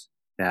passions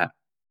that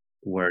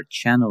were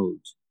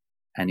channeled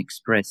and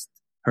expressed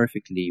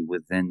perfectly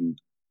within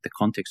the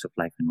context of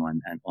Life in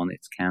One and on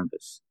its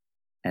canvas.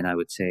 And I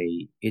would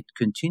say it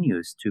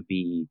continues to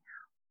be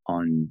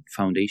on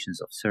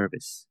foundations of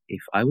service.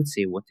 If I would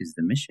say what is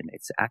the mission,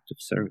 it's act of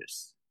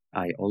service.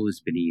 I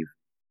always believe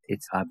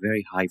it's a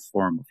very high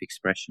form of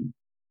expression.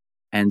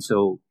 And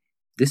so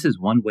this is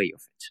one way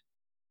of it.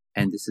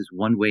 And this is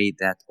one way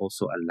that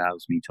also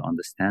allows me to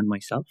understand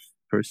myself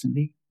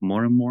personally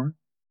more and more,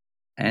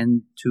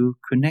 and to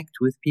connect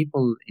with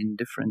people in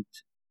different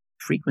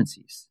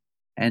frequencies.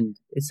 And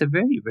it's a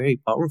very, very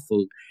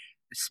powerful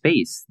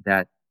space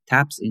that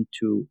taps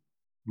into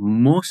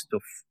most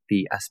of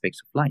the aspects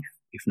of life,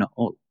 if not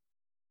all.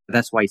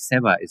 That's why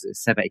Seva is a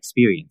Seva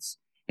experience.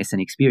 It's an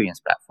experience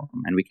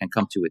platform, and we can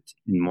come to it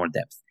in more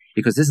depth,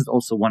 because this is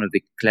also one of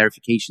the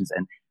clarifications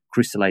and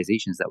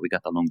crystallizations that we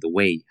got along the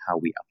way, how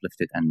we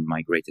uplifted and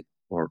migrated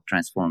or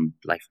transformed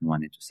Life in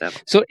One into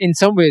Seva. So in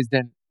some ways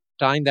then,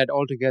 tying that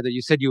all together,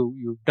 you said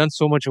you've done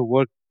so much of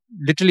work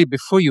literally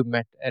before you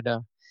met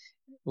Eda.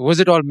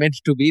 Was it all meant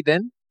to be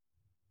then?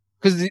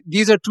 Because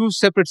these are two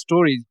separate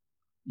stories.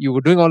 You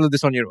were doing all of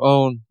this on your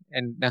own,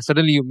 and now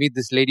suddenly you meet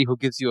this lady who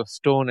gives you a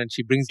stone and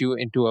she brings you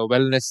into a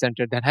wellness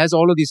center that has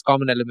all of these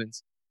common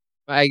elements.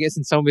 I guess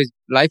in some ways,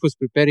 life was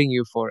preparing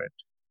you for it.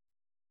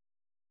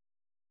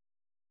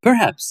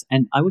 Perhaps.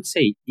 And I would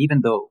say,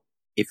 even though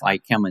if I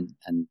come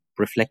and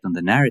reflect on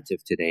the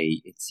narrative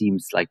today, it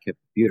seems like a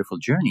beautiful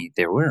journey.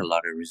 There were a lot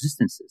of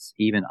resistances.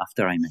 Even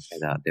after I met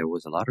Eda, there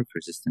was a lot of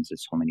resistance in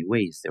so many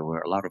ways. There were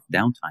a lot of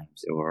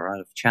downtimes. There were a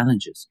lot of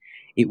challenges.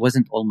 It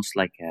wasn't almost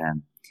like a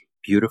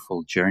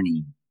beautiful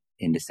journey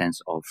in the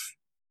sense of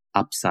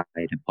upside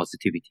and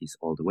positivities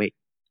all the way,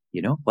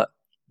 but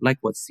like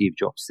what Steve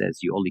Jobs says,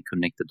 you only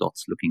connect the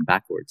dots looking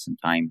backwards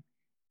sometime.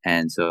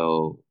 And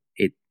so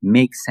it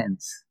makes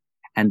sense.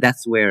 And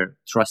that's where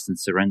trust and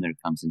surrender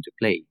comes into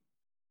play,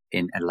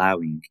 in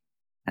allowing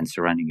and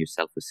surrounding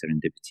yourself with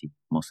serendipity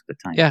most of the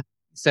time. Yeah,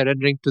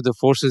 surrendering to the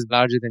forces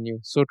larger than you.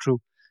 So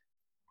true.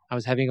 I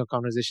was having a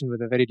conversation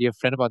with a very dear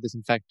friend about this,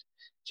 in fact,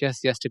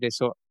 just yesterday.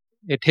 So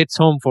it hits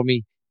home for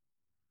me.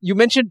 You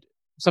mentioned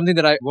something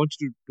that I want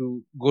you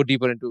to go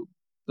deeper into.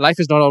 Life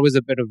is not always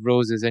a bed of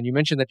roses. And you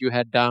mentioned that you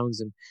had downs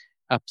and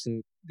ups,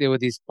 and there were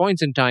these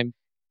points in time.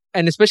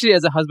 And especially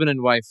as a husband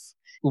and wife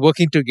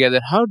working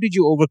together, how did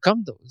you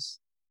overcome those?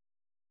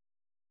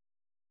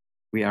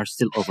 We are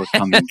still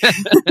overcoming.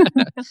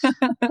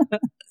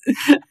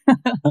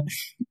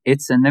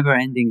 It's a never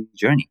ending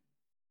journey.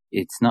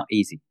 It's not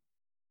easy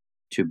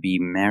to be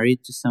married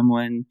to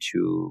someone,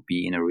 to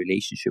be in a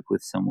relationship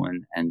with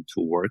someone, and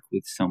to work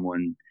with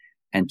someone,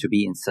 and to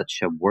be in such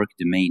a work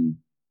domain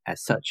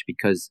as such,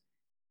 because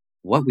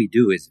what we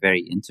do is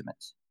very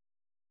intimate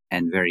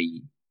and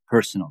very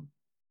personal.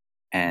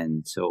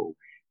 And so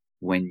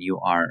when you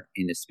are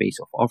in a space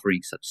of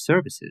offering such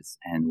services,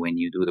 and when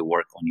you do the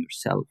work on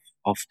yourself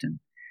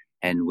often,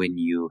 and when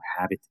you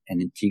have it an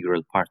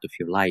integral part of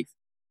your life,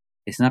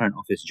 it's not an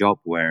office job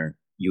where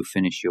you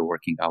finish your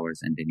working hours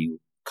and then you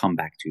come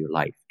back to your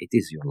life. It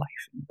is your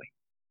life in a way.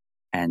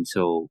 And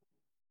so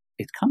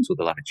it comes with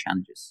a lot of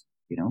challenges,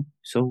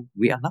 So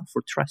we allow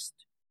for trust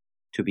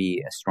to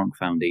be a strong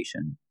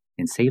foundation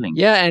in sailing.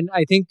 Yeah, and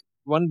I think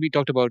we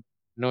talked about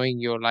knowing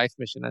your life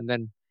mission and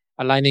then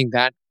aligning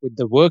that with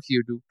the work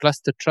you do,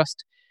 plus the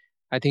trust.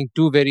 I think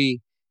two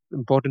very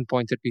important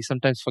points that we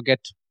sometimes forget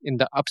in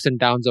the ups and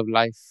downs of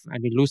life,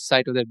 and we lose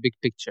sight of that big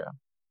picture.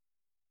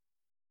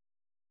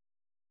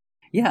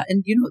 Yeah,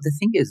 and the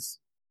thing is,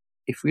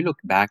 if we look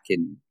back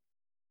in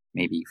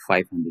maybe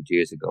 500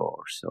 years ago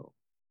or so,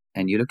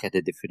 and you look at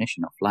the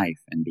definition of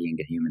life and being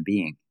a human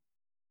being,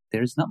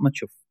 there is not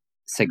much of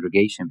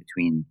segregation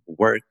between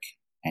work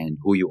and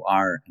who you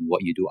are and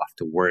what you do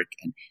after work.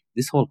 And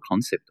this whole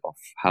concept of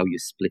how you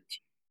split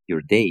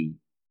your day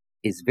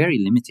is very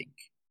limiting.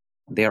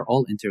 They are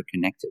all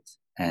interconnected.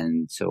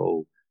 And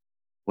so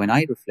when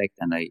I reflect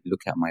and I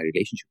look at my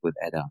relationship with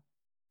Eda,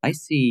 I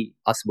see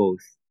us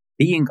both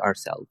being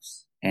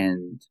ourselves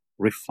and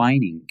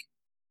refining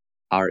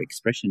our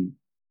expression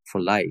for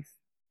life,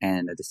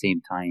 and at the same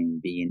time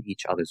being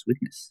each other's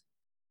witness.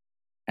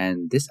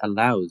 And this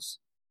allows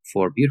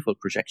for beautiful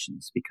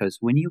projections, because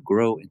when you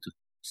grow into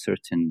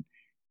certain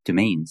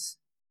domains,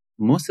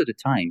 most of the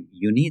time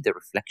you need a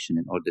reflection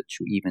in order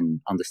to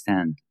even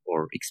understand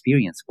or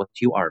experience what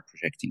you are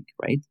projecting,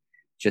 right?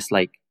 Just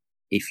like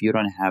if you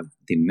don't have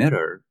the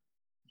mirror,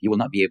 you will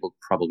not be able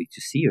probably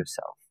to see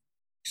yourself.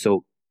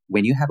 So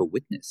when you have a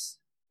witness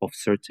of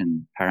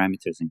certain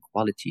parameters and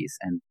qualities,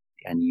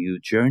 and you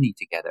journey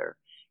together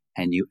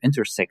and you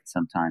intersect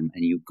sometime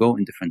and you go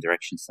in different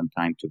directions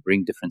sometime to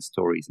bring different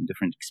stories and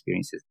different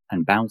experiences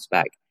and bounce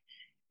back,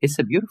 it's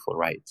a beautiful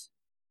ride.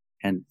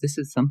 And this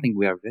is something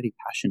we are very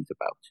passionate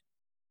about.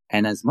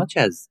 And as much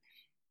as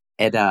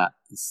Eda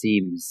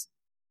seems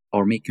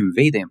or may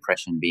convey the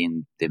impression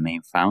being the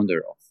main founder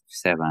of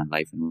Seva and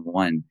Life in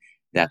One,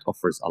 that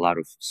offers a lot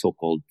of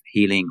so-called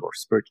healing or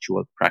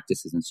spiritual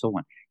practices and so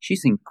on,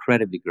 she's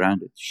incredibly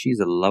grounded.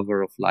 She's a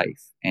lover of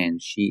life, and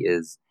she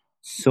is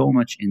so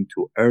much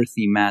into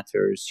earthy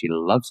matters. She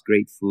loves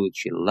great food.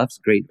 She loves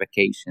great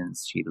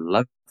vacations. She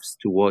loves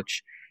to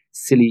watch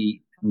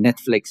silly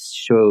Netflix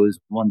shows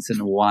once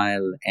in a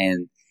while.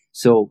 And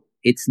so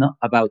it's not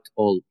about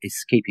all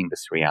escaping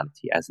this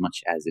reality as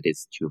much as it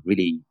is to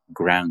really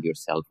ground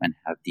yourself and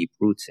have deep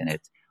roots in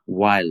it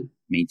while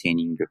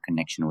maintaining your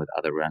connection with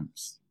other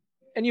realms.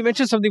 And you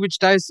mentioned something which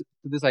ties to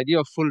this idea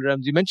of full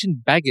realms. You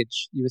mentioned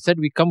baggage. You said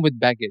we come with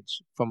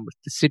baggage from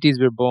the cities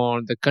we're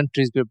born, the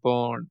countries we're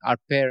born, our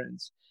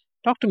parents.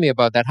 Talk to me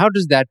about that. How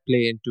does that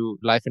play into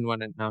Life in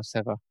One and now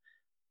Seva?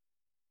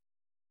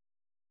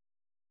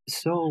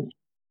 So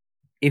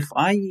if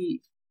I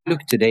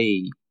look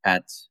today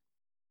at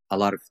a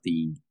lot of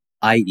the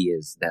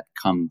ideas that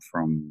come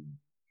from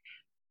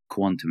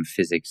quantum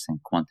physics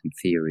and quantum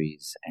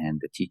theories and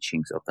the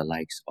teachings of the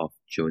likes of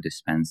Joe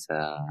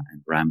Dispenza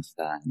and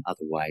Ramtha and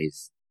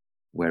otherwise,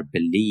 where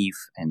belief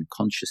and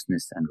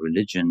consciousness and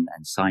religion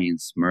and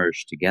science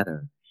merge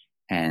together,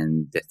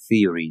 and the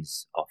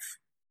theories of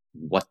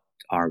what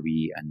are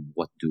we and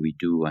what do we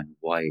do and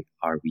why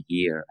are we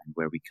here and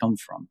where we come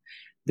from,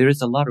 there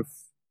is a lot of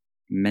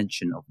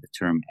mention of the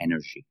term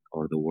energy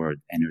or the word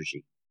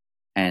energy.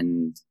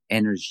 And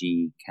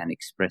energy can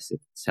express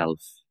itself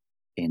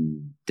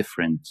in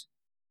different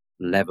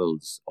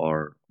levels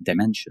or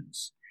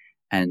dimensions.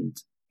 And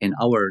in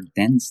our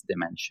dense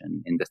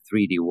dimension, in the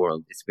 3D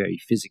world, it's very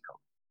physical.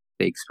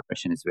 The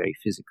expression is very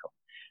physical.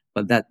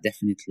 But that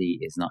definitely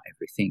is not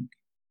everything.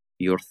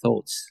 Your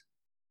thoughts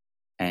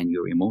and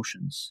your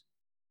emotions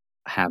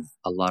have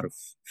a lot of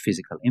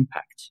physical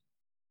impact.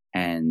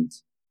 And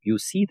you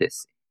see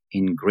this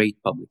in great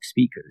public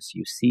speakers.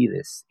 You see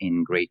this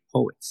in great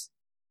poets.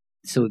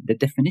 So the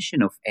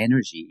definition of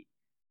energy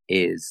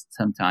is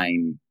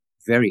sometimes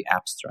very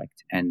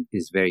abstract and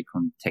is very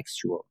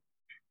contextual.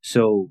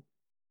 So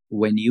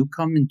when you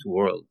come into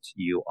world,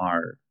 you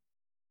are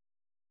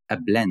a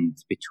blend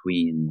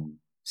between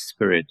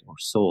spirit or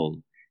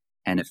soul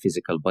and a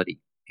physical body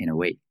in a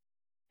way.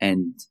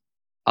 And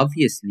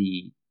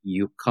obviously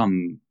you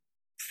come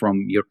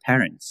from your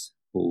parents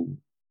who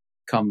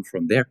come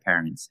from their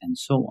parents and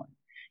so on.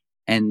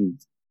 And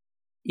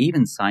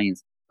even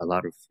science a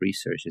lot of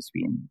research has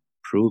been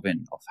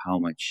proven of how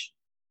much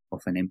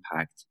of an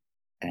impact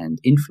and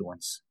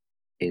influence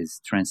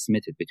is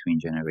transmitted between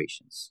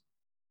generations.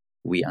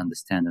 We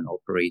understand and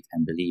operate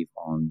and believe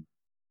on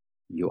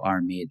you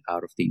are made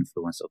out of the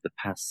influence of the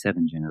past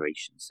 7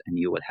 generations, and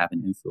you will have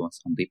an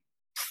influence on the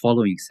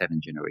following 7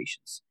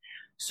 generations.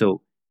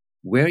 So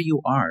where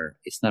you are,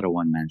 it's not a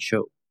one-man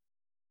show.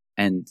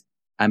 And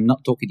I'm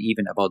not talking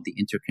even about the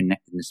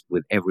interconnectedness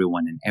with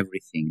everyone and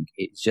everything.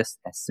 It's just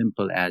as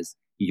simple as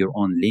your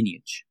own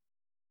lineage.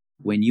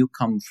 When you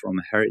come from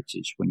a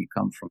heritage, when you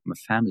come from a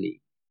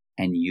family,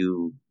 and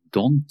you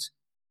don't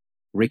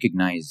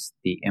recognize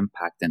the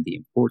impact and the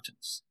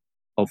importance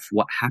of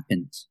what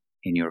happened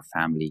in your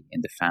family,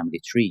 in the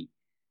family tree,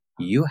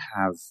 you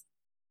have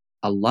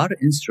a lot of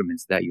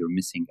instruments that you're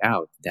missing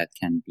out that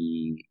can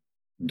be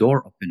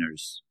door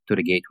openers to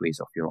the gateways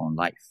of your own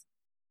life.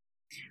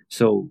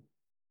 So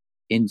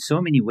in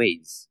so many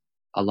ways,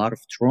 a lot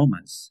of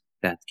traumas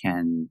that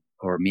can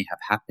or may have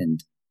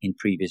happened in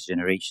previous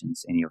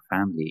generations in your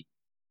family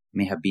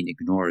may have been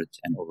ignored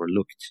and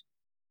overlooked.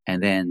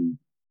 And then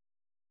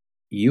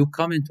you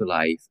come into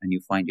life and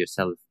you find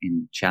yourself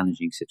in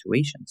challenging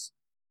situations,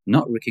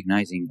 not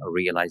recognizing or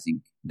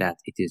realizing that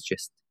it is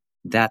just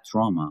that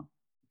trauma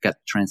got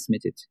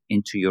transmitted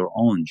into your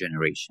own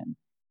generation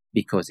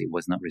because it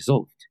was not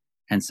resolved.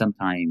 And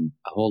sometimes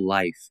a whole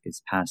life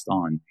is passed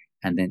on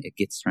and then it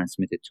gets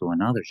transmitted to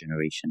another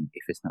generation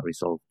if it's not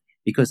resolved,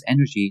 because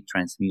energy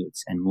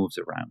transmutes and moves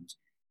around.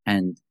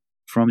 And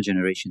from a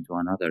generation to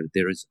another,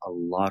 there is a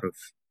lot of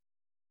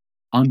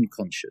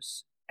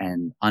unconscious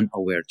and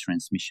unaware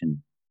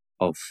transmission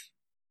of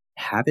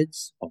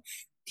habits, of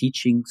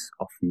teachings,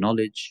 of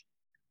knowledge,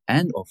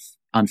 and of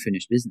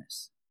unfinished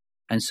business.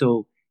 And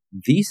so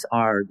these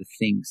are the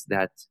things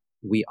that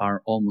we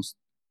are almost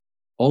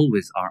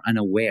always are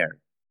unaware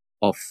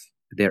of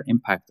their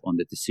impact on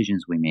the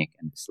decisions we make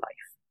in this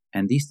life.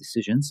 And these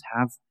decisions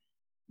have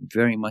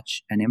very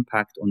much an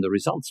impact on the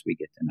results we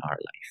get in our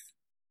life.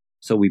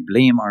 So we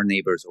blame our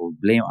neighbors or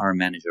blame our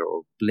manager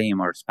or blame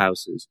our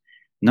spouses,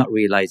 not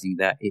realizing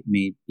that it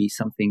may be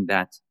something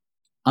that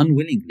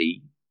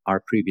unwillingly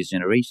our previous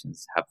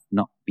generations have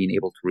not been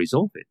able to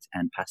resolve it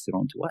and pass it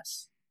on to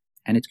us.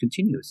 And it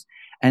continues.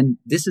 And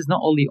this is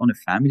not only on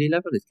a family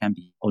level, it can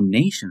be on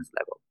nations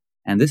level.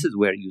 And this is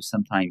where you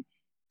sometimes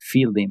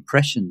feel the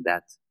impression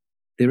that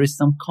there is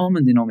some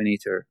common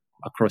denominator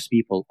across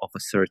people of a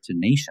certain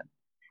nation.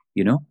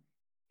 You know,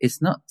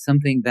 it's not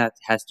something that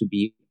has to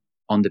be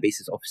on the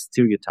basis of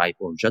stereotype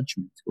or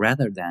judgment,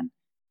 rather than,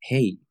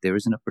 hey, there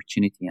is an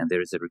opportunity and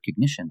there is a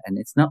recognition. And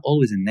it's not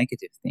always a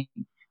negative thing.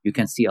 You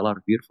can see a lot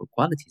of beautiful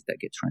qualities that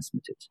get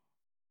transmitted.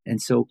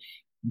 And so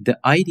the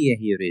idea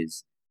here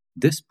is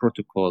this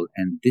protocol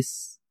and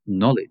this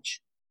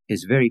knowledge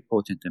is very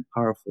potent and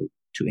powerful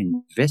to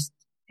invest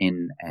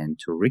in and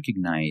to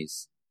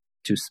recognize,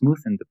 to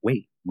smoothen the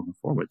way moving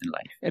forward in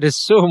life. It is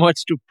so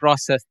much to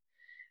process.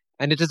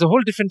 And it is a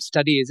whole different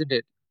study, isn't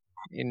it?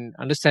 In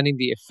understanding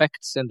the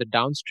effects and the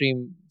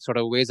downstream sort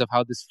of ways of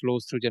how this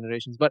flows through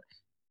generations. But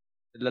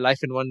the Life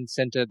in One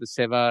Center, the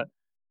SEVA,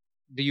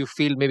 do you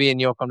feel maybe in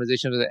your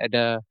conversation with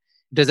Edda,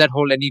 does that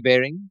hold any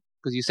bearing?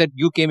 Because you said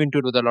you came into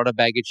it with a lot of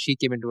baggage. She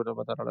came into it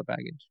with a lot of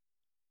baggage.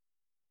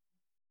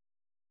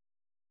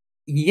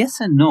 Yes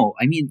and no.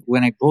 I mean,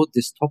 when I brought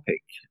this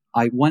topic,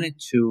 I wanted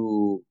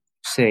to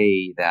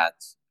say that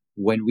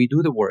when we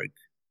do the work,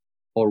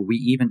 or we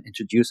even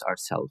introduce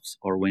ourselves,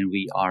 or when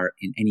we are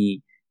in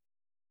any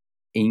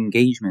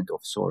engagement of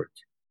sort,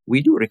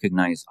 we do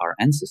recognize our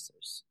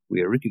ancestors.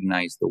 We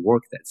recognize the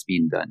work that's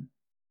been done,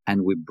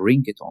 and we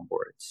bring it on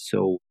board.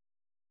 So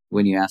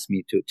when you ask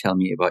me to tell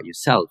me about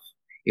yourself,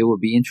 it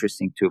would be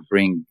interesting to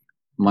bring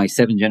my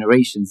 7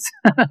 generations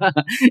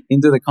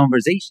into the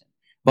conversation.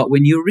 But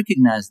when you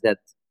recognize that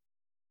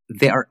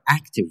they are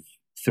active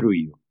through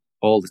you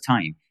all the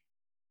time,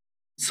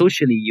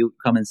 socially you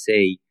come and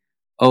say,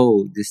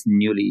 oh, this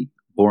newly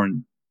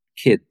born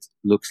kid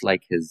looks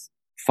like his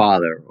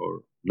father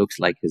or looks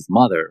like his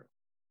mother,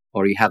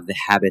 or you have the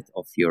habit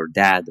of your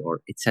dad, or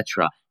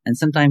etc. And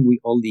sometimes we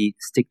only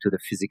stick to the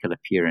physical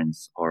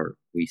appearance, or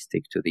we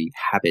stick to the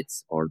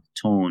habits or the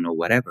tone or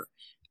whatever,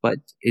 but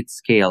it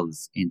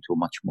scales into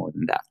much more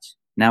than that.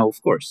 Now,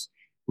 of course,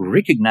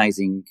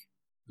 recognizing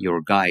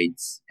your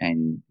guides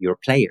and your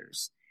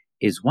players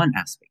is one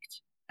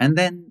aspect. And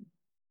then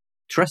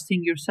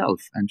trusting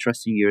yourself and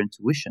trusting your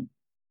intuition,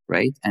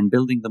 right? And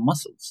building the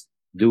muscles,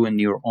 doing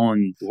your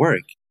own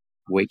work,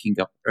 waking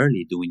up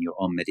early, doing your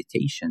own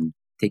meditation,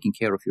 taking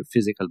care of your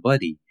physical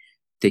body,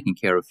 taking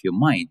care of your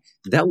mind.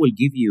 That will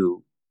give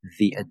you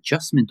the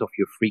adjustment of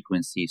your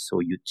frequency so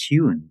you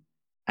tune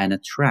and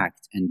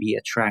attract and be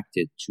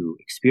attracted to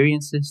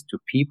experiences, to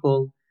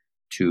people,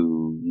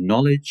 to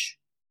knowledge,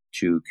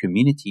 to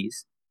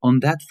communities on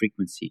that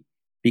frequency.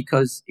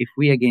 Because if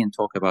we again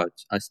talk about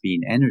us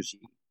being energy,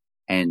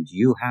 and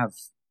you have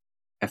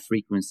a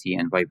frequency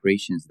and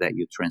vibrations that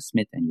you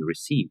transmit and you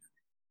receive,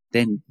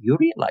 then you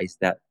realize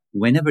that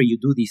whenever you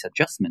do these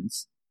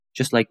adjustments,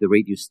 just like the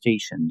radio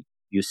station,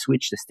 you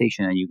switch the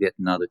station and you get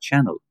another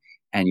channel.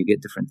 and you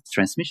get different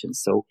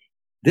transmissions. So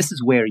this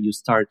is where you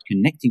start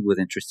connecting with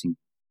interesting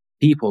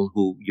people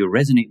who you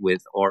resonate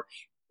with, or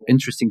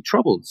interesting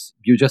troubles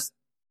you just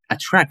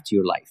attract to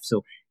your life.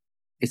 So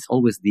it's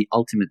always the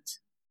ultimate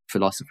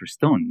philosopher's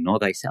stone: know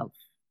thyself,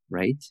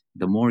 right?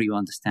 The more you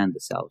understand the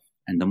self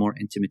and the more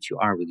intimate you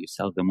are with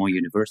yourself, the more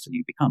universal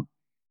you become.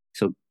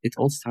 So it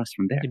all starts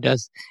from there. It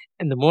does.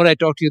 And the more I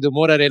talk to you, the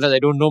more I realize I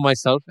don't know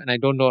myself and I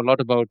don't know a lot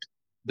about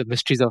the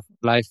mysteries of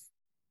life.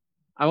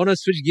 I want to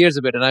switch gears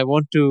a bit, and I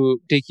want to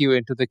take you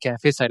into the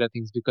cafe side of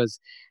things, because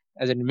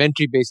as an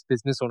inventory-based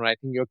business owner, I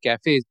think your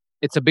cafe,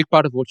 it's a big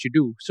part of what you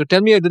do. So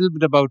tell me a little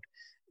bit about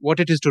what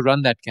it is to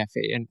run that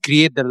cafe and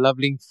create the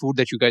lovely food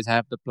that you guys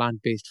have, the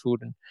plant-based food,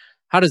 and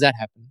how does that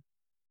happen?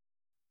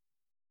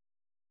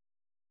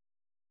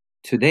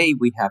 Today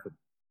we have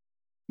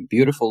a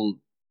beautiful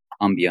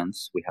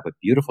ambience, we have a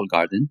beautiful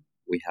garden,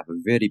 we have a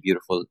very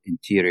beautiful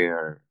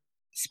interior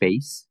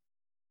space,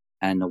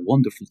 and a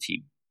wonderful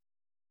team.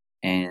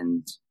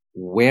 And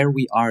where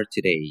we are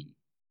today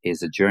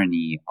is a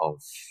journey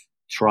of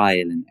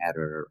trial and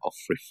error, of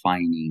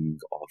refining,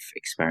 of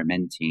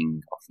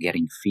experimenting, of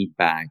getting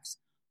feedbacks,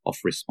 of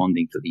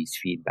responding to these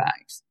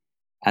feedbacks.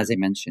 As I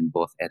mentioned,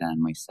 both Eda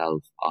and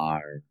myself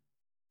are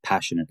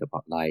passionate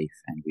about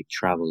life, and we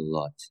travel a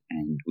lot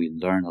and we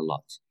learn a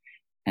lot.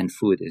 And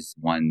food is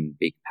one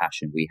big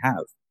passion we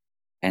have.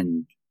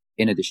 And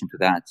in addition to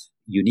that,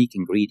 unique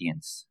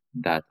ingredients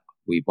that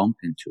we bump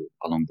into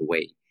along the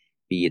way,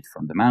 be it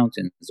from the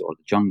mountains or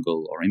the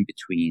jungle or in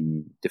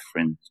between,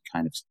 different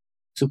kind of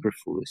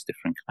superfoods,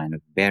 different kind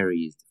of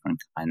berries, different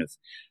kind of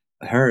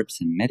herbs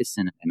and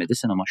medicine and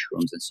medicinal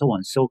mushrooms and so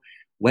on. So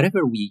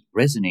whatever we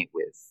resonate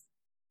with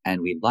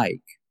and we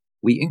like,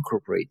 we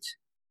incorporate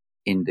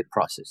in the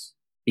process,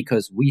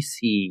 because we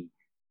see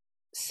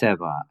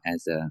Seva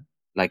as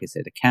like I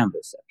said, a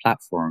canvas, a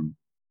platform,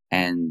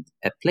 and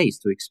a place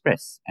to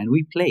express. And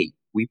we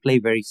play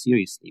very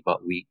seriously, but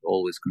we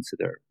always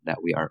consider that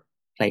we are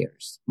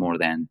players more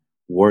than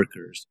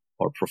workers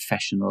or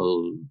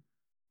professional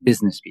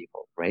business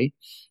people, right?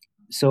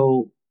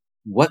 So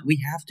what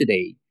we have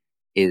today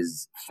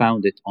is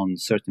founded on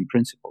certain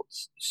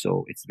principles.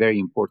 So it's very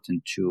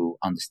important to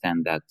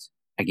understand that,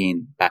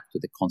 again, back to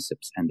the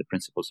concepts and the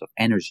principles of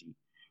energy.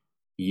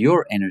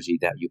 Your energy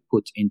that you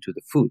put into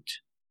the food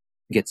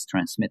gets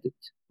transmitted,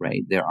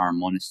 right? There are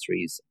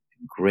monasteries,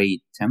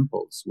 great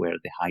temples, where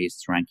the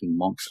highest ranking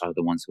monks are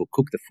the ones who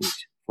cook the food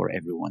for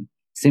everyone,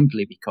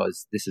 simply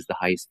because this is the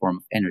highest form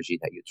of energy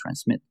that you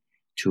transmit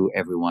to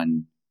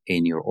everyone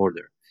in your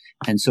order.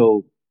 And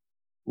so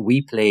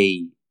we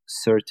play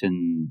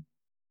certain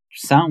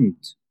sound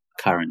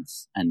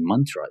currents and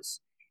mantras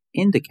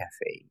in the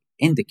cafe,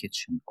 in the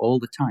kitchen, all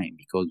the time,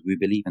 because we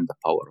believe in the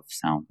power of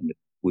sound and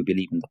we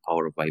believe in the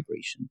power of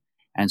vibration.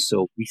 And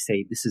so we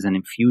say this is an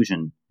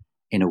infusion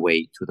in a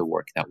way to the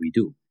work that we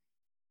do.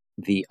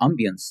 The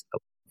ambience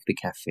of the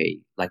cafe,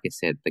 like I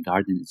said, the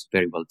garden is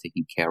very well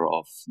taken care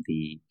of.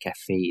 The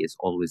cafe is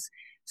always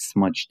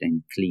smudged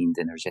and cleaned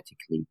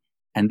energetically.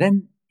 And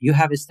then you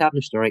have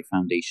established the right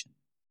foundation.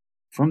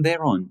 From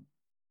there on,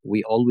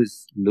 we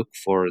always look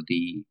for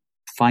the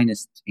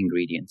finest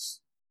ingredients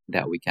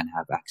that we can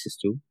have access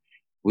to.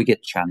 We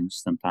get challenged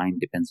sometimes,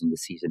 depends on the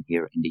season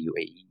here in the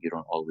UAE. You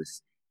don't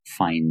always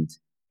find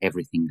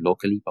everything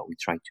locally, but we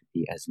try to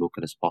be as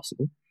local as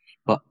possible.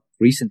 But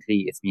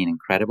recently, it's been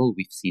incredible.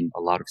 We've seen a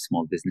lot of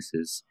small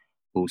businesses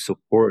who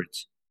support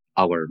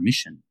our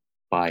mission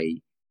by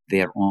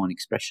their own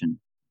expression.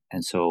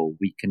 And so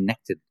we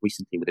connected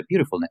recently with a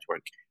beautiful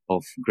network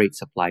of great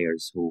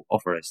suppliers who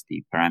offer us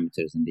the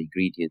parameters and the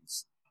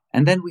ingredients.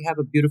 And then we have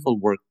a beautiful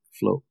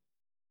workflow.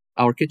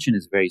 Our kitchen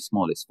is very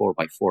small. It's 4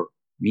 by 4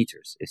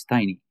 meters. It's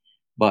tiny,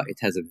 but it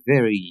has a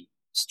very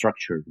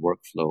structured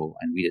workflow.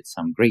 And we did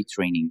some great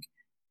training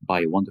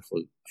by a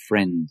wonderful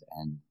friend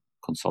and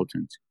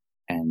consultant,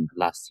 and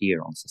last year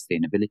on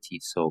sustainability.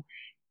 So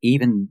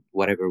even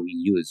whatever we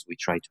use, we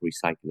try to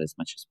recycle as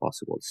much as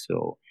possible.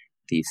 So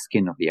the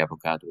skin of the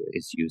avocado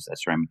is used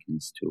as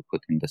ramekins to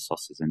put in the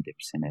sauces and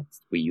dips in it.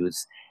 We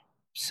use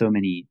so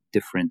many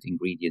different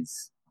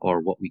ingredients,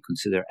 or what we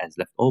consider as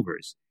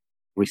leftovers,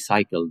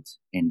 recycled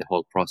in the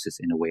whole process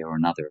in a way or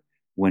another.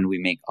 When we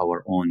make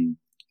our own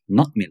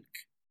nut milk,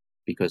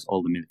 because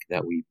all the milk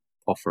that we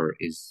offer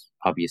is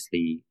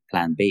obviously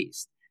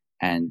plant-based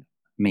and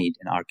made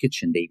in our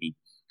kitchen daily.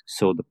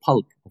 So the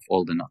pulp of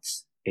all the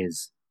nuts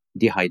is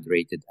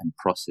dehydrated and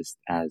processed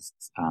as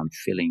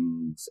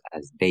fillings,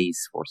 as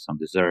base for some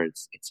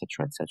desserts,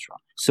 etc., etc.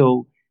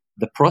 So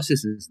the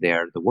process is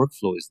there, the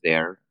workflow is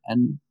there,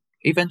 and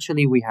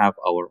eventually we have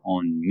our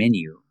own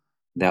menu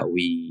that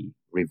we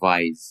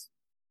revise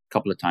a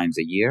couple of times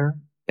a year.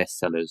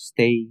 Bestsellers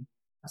stay,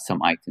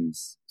 some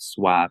items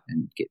swap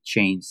and get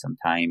changed.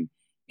 Sometime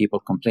people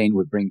complain,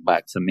 we bring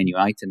back some menu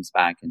items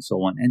back and so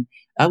on. And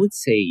I would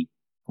say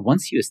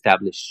once you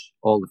establish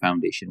all the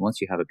foundation,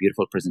 once you have a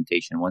beautiful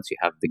presentation, once you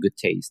have the good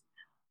taste,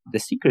 the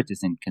secret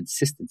is in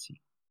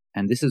consistency.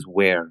 And this is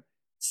where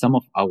some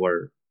of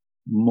our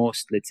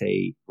most, let's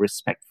say,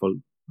 respectful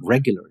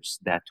regulars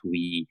that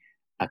we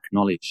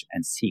acknowledge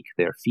and seek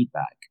their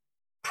feedback,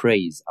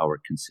 praise our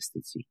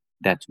consistency.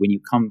 That when you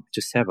come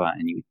to Seva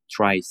and you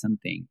try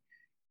something,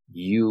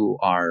 you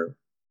are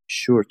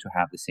sure to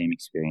have the same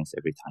experience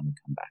every time you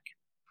come back.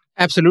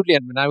 Absolutely.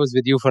 And when I was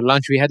with you for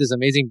lunch, we had this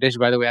amazing dish,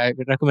 by the way. I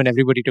would recommend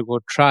everybody to go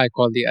try,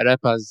 called the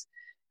arepas.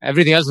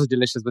 Everything else was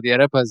delicious, but the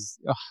arepas,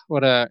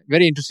 what a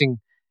very interesting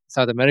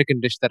South American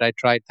dish that I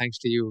tried, thanks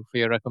to you for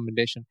your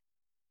recommendation.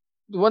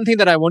 The one thing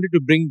that I wanted to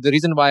bring, the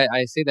reason why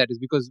I say that is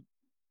because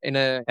in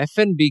a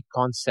F&B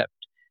concept,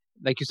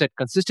 like you said,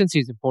 consistency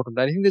is important.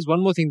 I think there's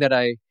one more thing that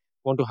I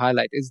want to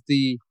highlight is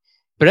the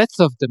breadth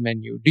of the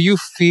menu. Do you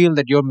feel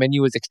that your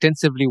menu is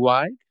extensively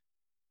wide?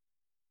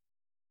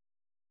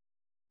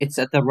 It's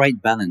at the right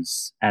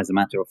balance. As a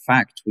matter of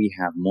fact, we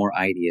have more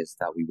ideas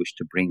that we wish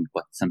to bring,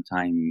 but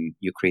sometimes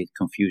you create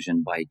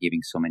confusion by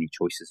giving so many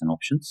choices and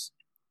options.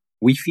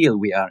 We feel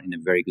we are in a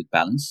very good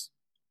balance.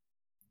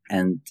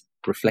 And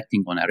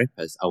reflecting on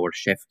arepas, our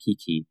chef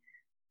Kiki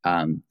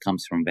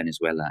comes from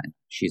Venezuela, and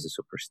she's a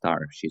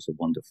superstar. She's a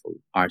wonderful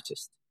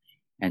artist.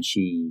 And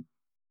she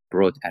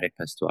brought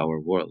arepas to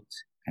our world.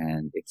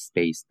 And it's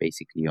based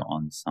basically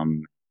on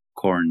some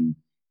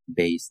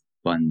corn-based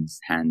buns,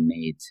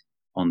 handmade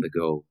on the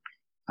go,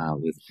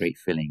 with great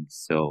fillings.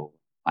 So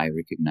I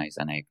recognize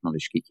and I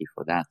acknowledge Kiki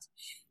for that.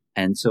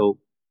 And so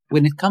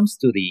when it comes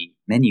to the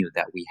menu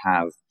that we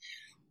have,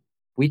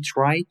 we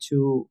try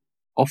to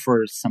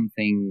offer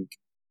something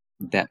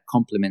that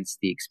complements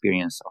the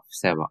experience of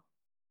Seva.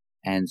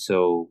 And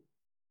so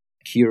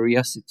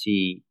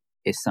curiosity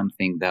is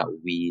something that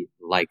we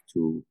like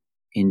to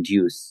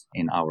induce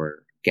in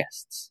our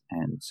guests.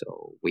 And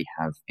so we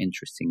have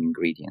interesting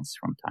ingredients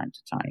from time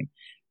to time.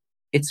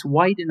 It's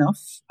wide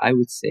enough, I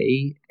would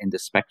say, in the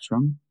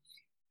spectrum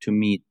to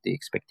meet the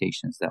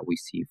expectations that we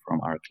see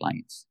from our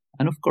clients.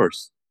 And of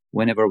course,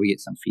 whenever we get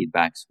some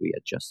feedbacks, we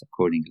adjust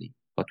accordingly.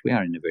 But we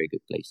are in a very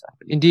good place, I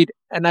believe. Indeed.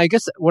 And I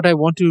guess what I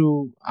want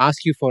to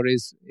ask you for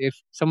is, if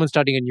someone's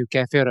starting a new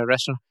cafe or a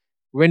restaurant,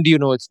 when do you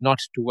know it's not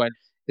too wide?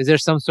 Is there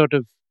some sort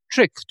of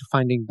trick to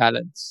finding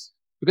balance?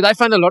 Because I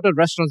find a lot of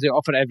restaurants, they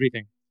offer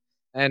everything.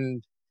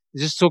 And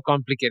it's just so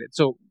complicated.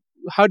 So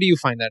how do you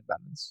find that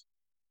balance?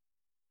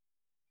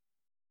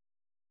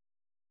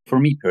 For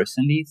me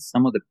personally,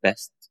 some of the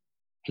best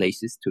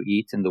places to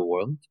eat in the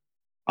world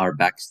are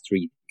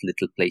backstreet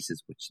little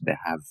places which they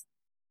have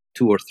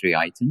 2 or 3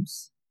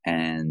 items,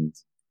 and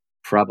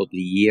probably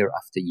year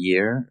after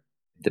year,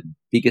 the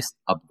biggest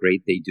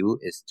upgrade they do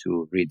is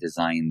to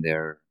redesign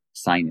their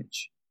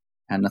signage,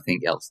 and nothing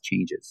else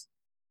changes.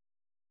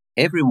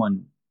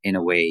 Everyone, in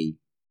a way,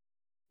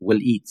 will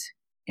eat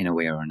in a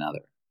way or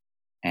another.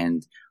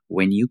 And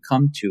when you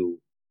come to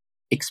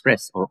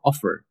express or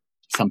offer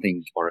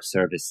something or a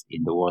service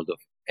in the world of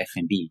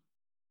F&B,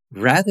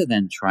 rather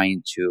than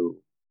trying to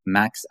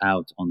max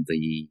out on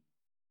the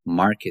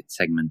market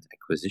segment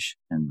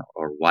acquisition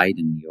or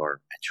widen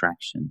your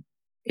attraction,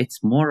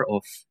 it's more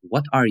of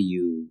what are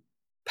you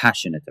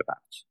passionate about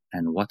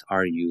and what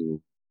are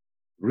you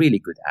really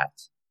good at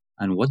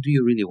and what do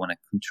you really want to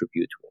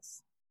contribute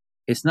with.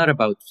 It's not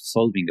about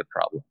solving a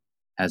problem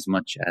as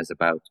much as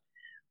about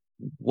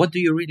what do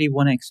you really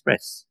want to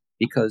express,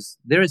 because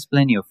there is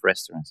plenty of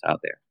restaurants out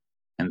there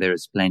and there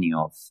is plenty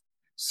of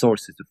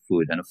sources of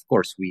food. And of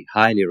course, we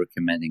highly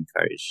recommend,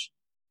 encourage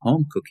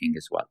home cooking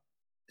as well.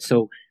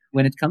 So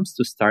when it comes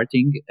to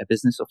starting a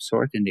business of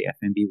sort in the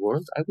F&B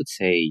world, I would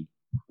say,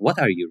 what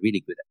are you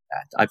really good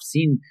at? I've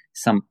seen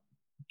some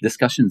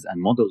discussions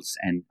and models,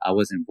 and I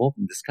was involved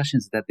in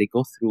discussions that they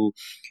go through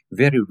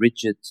very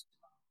rigid,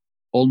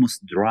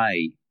 almost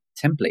dry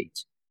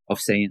template of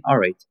saying, all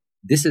right,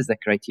 this is the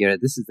criteria,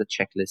 this is the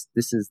checklist,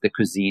 this is the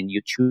cuisine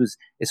you choose.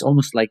 It's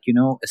almost like,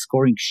 a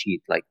scoring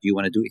sheet. Like, do you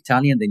want to do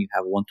Italian? Then you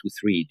have 1, 2,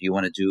 3. Do you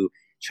want to do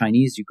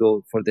Chinese? You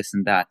go for this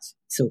and that.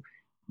 So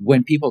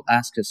when people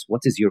ask us,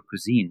 what is your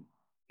cuisine?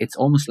 It's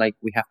almost like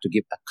we have to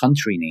give a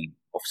country name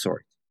of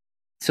sort.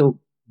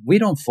 So we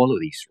don't follow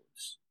these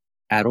rules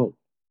at all.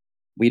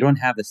 We don't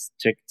have a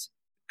strict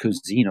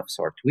cuisine of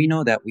sort. We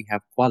know that we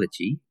have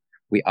quality.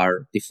 We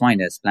are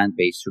defined as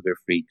plant-based,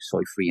 sugar-free,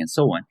 soy-free, and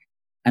so on.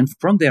 And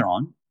from there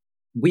on,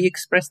 we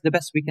express the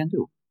best we can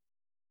do.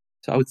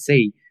 So I would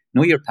say,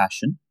 know your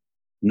passion,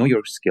 know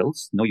your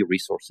skills, know your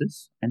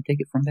resources, and take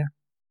it from there.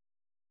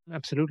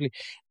 Absolutely.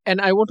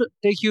 And I want to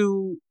take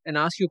you and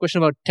ask you a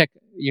question about tech.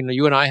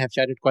 You and I have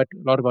chatted quite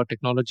a lot about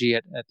technology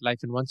at Life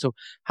in One. So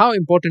how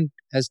important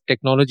has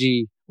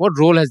technology, what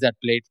role has that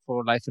played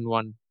for Life in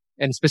One,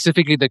 and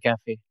specifically the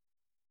cafe?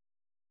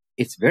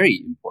 It's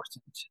very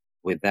important.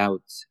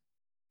 Without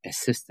a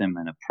system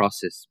and a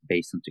process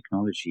based on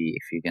technology,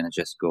 if you're going to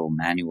just go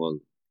manual,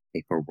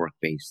 paperwork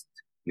based,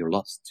 you're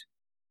lost.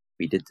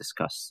 We did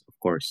discuss, of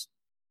course,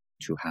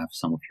 to have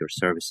some of your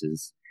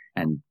services,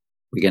 and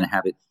we're going to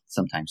have it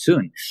sometime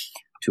soon,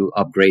 to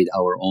upgrade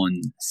our own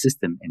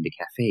system in the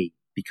cafe,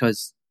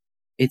 because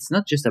it's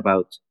not just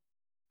about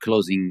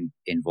closing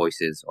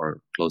invoices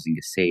or closing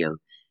a sale.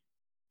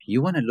 You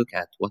want to look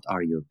at what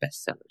are your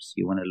best sellers.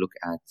 You want to look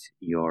at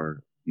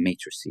your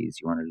matrices.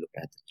 You want to look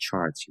at the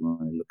charts. You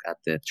want to look at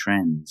the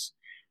trends.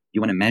 You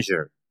want to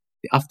measure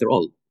After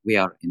all, we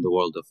are in the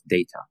world of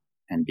data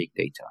and big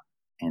data.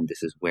 And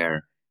this is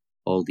where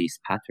all these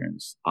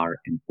patterns are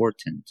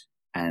important,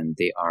 and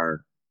they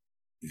are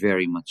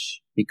very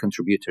much big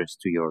contributors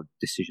to your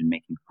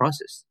decision-making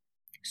process.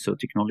 So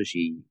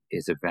technology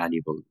is a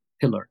valuable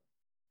pillar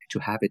to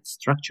have it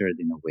structured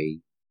in a way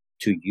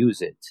to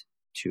use it,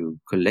 to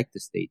collect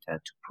this data,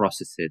 to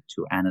process it,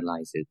 to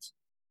analyze it,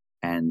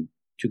 and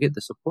to get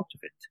the support of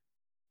it.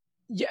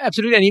 Yeah,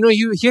 absolutely. And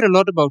you hear a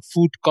lot about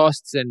food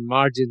costs and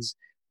margins.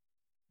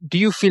 Do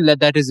you feel that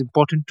that is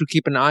important to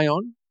keep an eye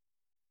on?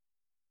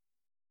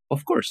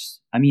 Of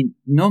course. I mean,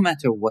 no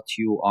matter what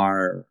you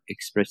are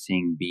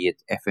expressing, be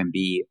it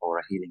F&B or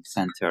a healing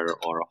center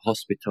or a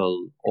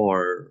hospital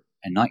or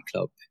a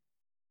nightclub,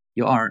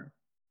 you are,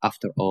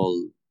 after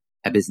all,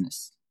 a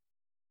business.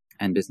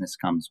 And business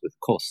comes with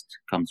cost,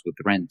 comes with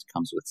rent,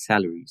 comes with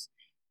salaries,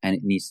 and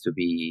it needs to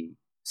be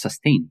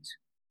sustained.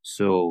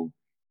 So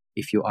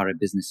if you are a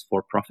business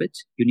for profit,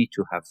 you need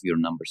to have your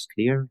numbers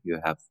clear. You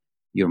have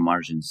your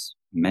margins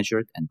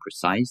measured and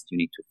precise. You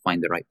need to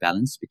find the right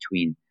balance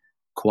between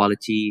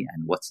quality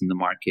and what's in the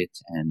market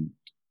and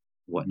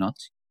whatnot.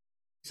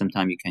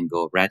 Sometimes you can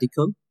go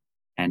radical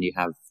and you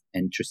have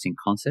interesting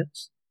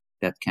concepts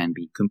that can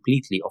be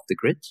completely off the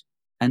grid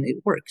and it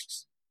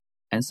works.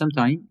 And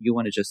sometimes you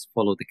want to just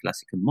follow the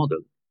classical model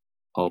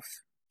of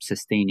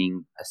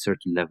sustaining a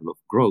certain level of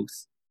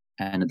growth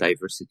and a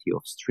diversity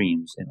of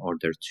streams in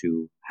order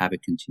to have a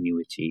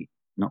continuity,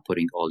 not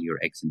putting all your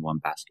eggs in one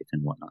basket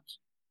and whatnot.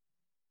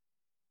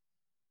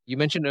 You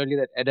mentioned earlier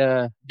that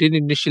Edda didn't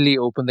initially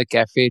open the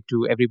cafe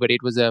to everybody.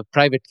 It was a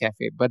private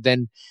cafe, but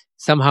then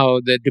somehow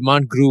the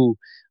demand grew.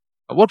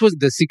 What was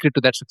the secret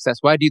to that success?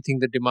 Why do you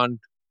think the demand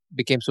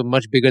became so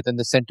much bigger than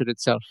the center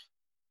itself?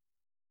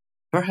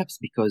 Perhaps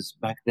because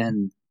back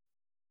then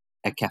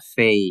a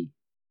cafe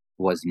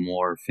was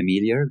more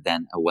familiar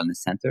than a wellness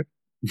center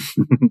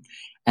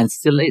and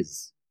still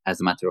is. As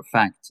a matter of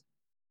fact,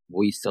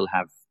 we still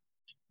have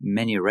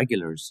many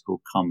regulars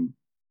who come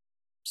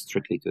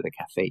strictly to the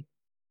cafe,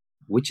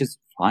 which is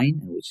fine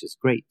and which is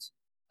great.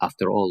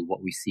 After all,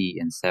 what we see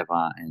in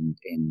Seva and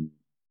in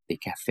the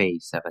cafe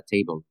Seva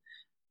table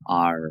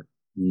are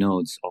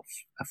nodes of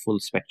a full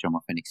spectrum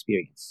of an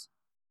experience,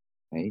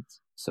 right?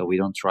 So we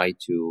don't try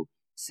to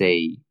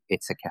say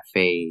it's a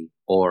cafe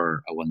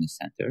or a wellness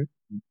center.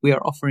 We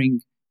are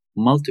offering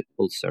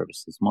multiple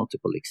services,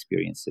 multiple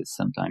experiences.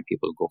 Sometimes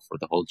people go for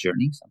the whole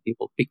journey. Some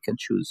people pick and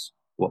choose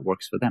what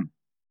works for them.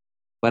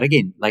 But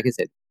again, like I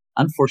said,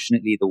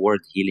 unfortunately, the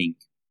word healing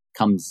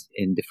comes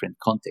in different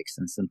contexts.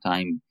 And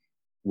sometimes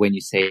when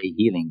you say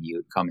healing,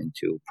 you come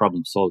into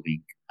problem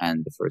solving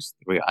and the first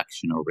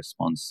reaction or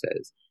response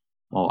says,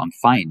 oh, I'm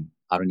fine.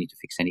 I don't need to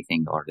fix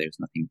anything or there's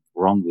nothing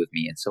wrong with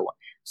me and so on.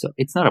 So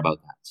it's not about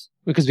that.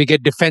 Because we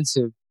get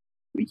defensive.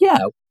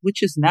 Yeah,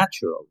 which is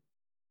natural.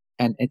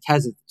 And it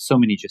has so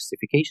many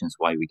justifications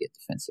why we get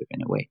defensive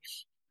in a way.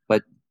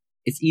 But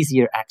it's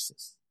easier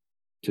access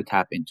to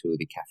tap into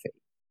the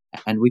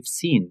cafe. And we've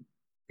seen,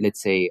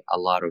 let's say, a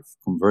lot of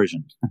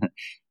conversion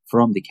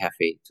from the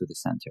cafe to the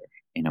center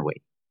in a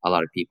way. A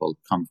lot of people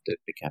come to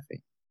the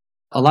cafe.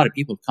 A lot of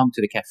people come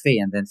to the cafe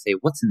and then say,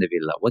 what's in the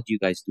villa? What do you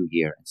guys do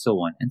here? And so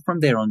on. And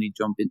from there on, they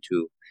jump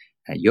into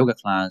a yoga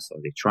class or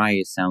they try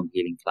a sound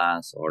healing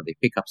class or they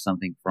pick up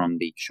something from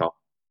the shop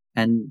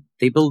and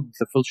they build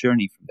the full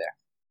journey from there.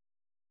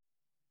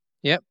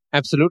 Yeah,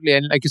 absolutely.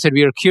 And like you said,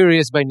 we are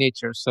curious by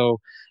nature. So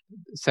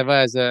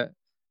Seva as a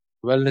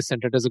wellness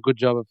center does a good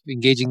job of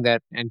engaging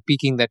that and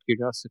piquing that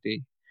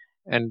curiosity.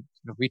 And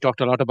we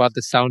talked a lot about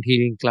the sound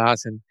healing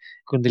class and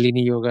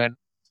Kundalini yoga. And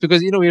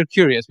because, we're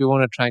curious. We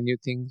want to try new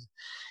things.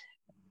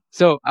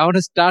 So I want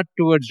to start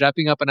towards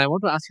wrapping up and I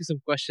want to ask you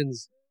some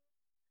questions.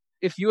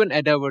 If you and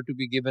Edda were to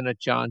be given a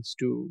chance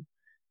to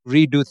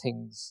redo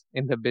things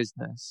in the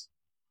business,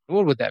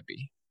 what would that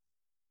be?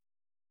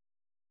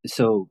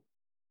 So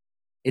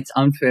it's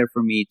unfair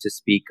for me to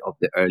speak of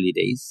the early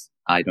days.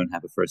 I don't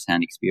have a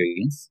first-hand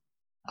experience.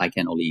 I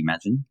can only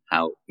imagine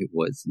how it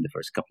was in the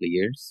first couple of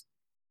years.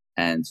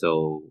 And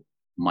so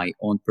my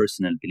own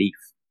personal belief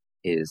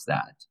is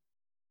that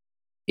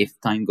if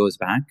time goes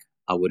back,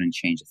 I wouldn't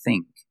change a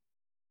thing,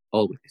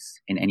 always,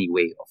 in any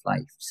way of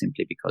life,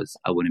 simply because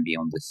I wouldn't be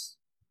on this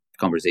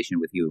conversation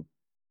with you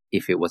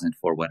if it wasn't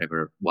for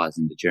whatever was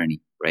in the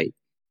journey, right?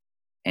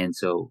 And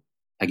so,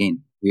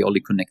 again, we only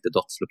connect the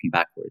dots looking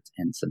backwards,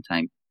 and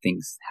sometimes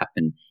things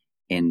happen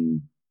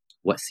in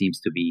what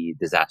seems to be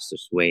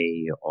disastrous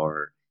way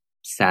or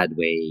sad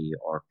way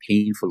or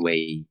painful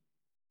way.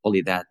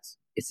 Only that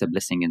it's a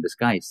blessing in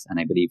disguise. And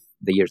I believe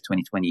the year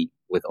 2020,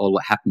 with all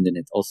what happened in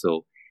it,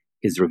 also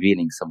is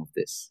revealing some of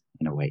this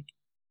in a way.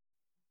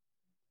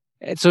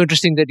 It's so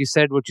interesting that you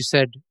said what you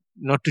said,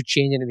 not to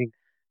change anything.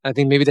 I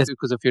think maybe that's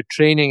because of your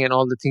training and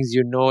all the things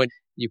you know and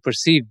you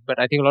perceive. But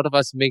I think a lot of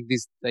us make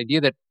this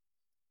idea that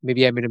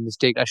maybe I made a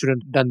mistake. I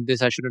shouldn't have done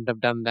this. I shouldn't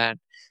have done that.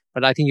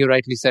 But I think you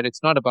rightly said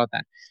it's not about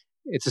that.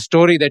 It's a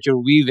story that you're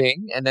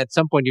weaving. And at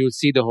some point you will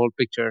see the whole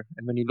picture.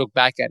 And when you look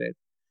back at it,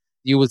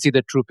 you will see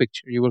the true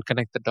picture. You will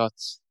connect the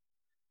dots.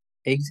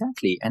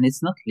 Exactly. And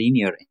it's not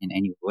linear in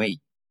any way.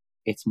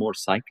 it's more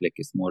cyclic,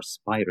 it's more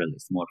spiral,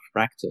 it's more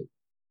fractal.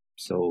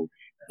 So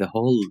the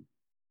whole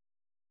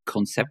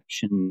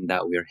conception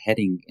that we're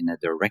heading in a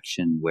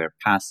direction where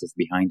past is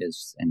behind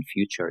us and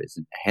future is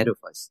ahead of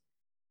us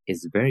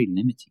is very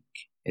limiting.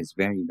 It's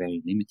very,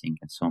 very limiting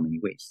in so many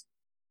ways.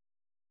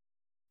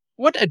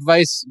 What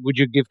advice would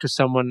you give to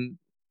someone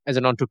as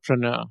an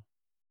entrepreneur?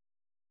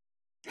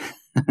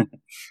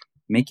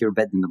 Make your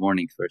bed in the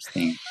morning first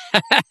thing.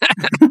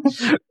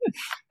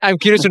 I'm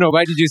curious to know,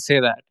 why did you say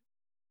that?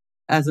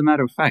 As a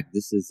matter of fact,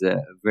 this is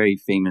a very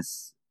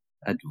famous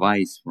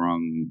advice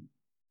from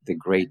the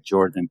great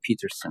Jordan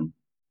Peterson.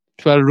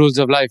 12 Rules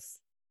of Life.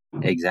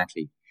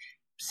 Exactly.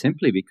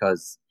 Simply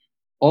because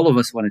all of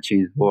us want to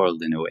change the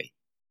world in a way,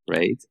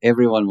 right?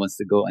 Everyone wants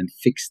to go and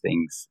fix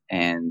things.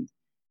 And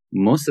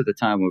most of the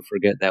time we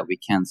forget that we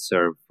can't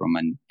serve from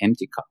an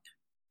empty cup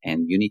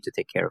and you need to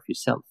take care of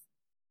yourself.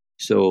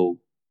 So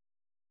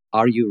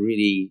are you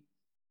really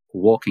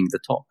walking the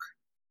talk?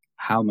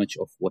 How much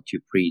of what you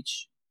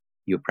preach,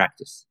 you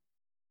practice?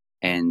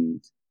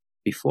 And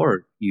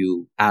before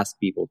you ask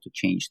people to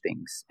change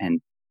things.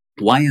 And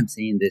why I'm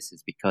saying this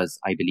is because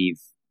I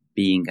believe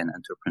being an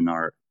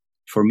entrepreneur,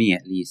 for me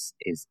at least,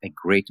 is a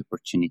great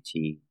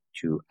opportunity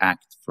to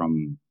act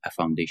from a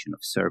foundation of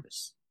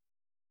service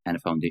and a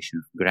foundation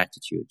of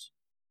gratitude.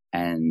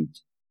 And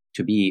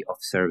to be of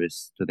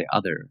service to the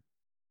other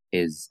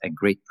is a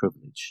great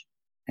privilege.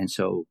 And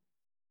so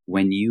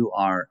when you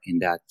are in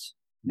that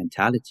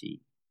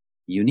mentality,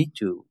 you need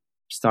to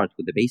start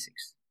with the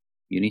basics.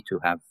 You need to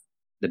have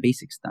the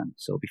basics done.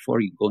 So before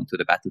you go into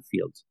the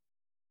battlefield,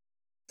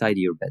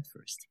 tidy your bed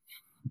first.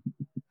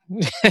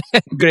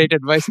 Great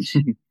advice.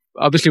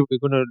 Obviously, we're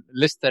going to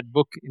list that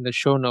book in the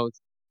show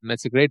notes.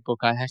 It's a great book.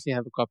 I actually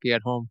have a copy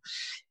at home.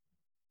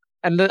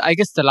 And I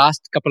guess the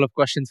last couple of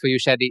questions for you,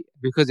 Shadi,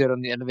 because you're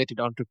on the Elevated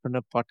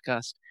Entrepreneur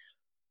podcast.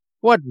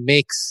 What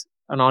makes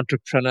an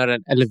entrepreneur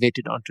an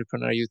elevated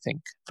entrepreneur, you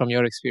think, from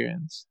your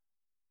experience?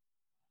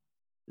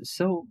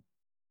 So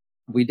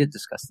we did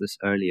discuss this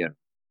earlier.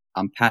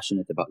 I'm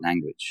passionate about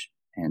language,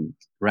 and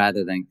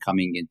rather than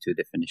coming into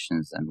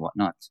definitions and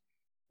whatnot,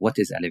 what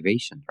is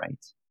elevation, right?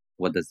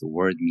 What does the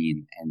word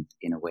mean? And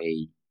in a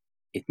way,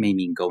 it may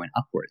mean going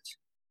upward,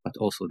 but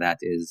also that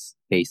is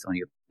based on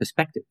your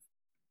perspective.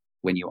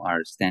 When you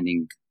are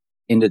standing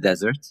in the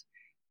desert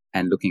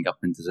and looking up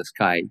into the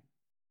sky,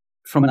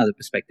 from another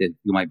perspective,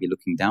 you might be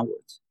looking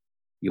downwards.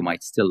 You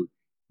might still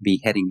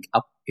be heading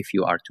up if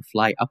you are to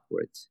fly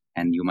upwards,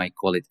 and you might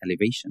call it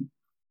elevation,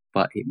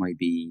 but it might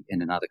be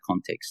in another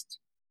context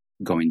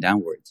going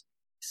downwards.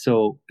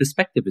 So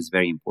perspective is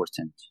very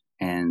important,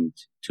 and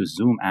to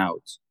zoom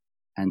out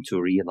and to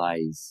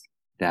realize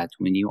that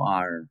when you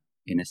are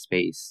in a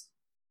space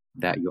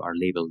that you are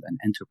labeled an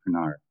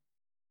entrepreneur,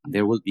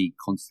 there will be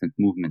constant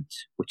movement,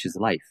 which is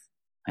life,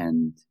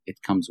 and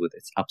it comes with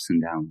its ups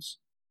and downs,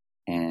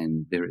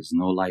 and there is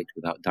no light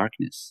without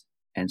darkness.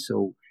 And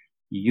so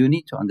you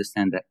need to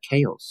understand that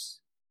chaos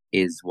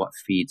is what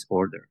feeds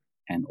order,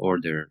 and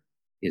order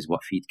is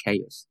what feeds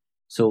chaos.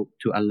 So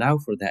to allow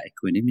for that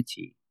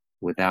equanimity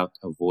without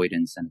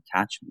avoidance and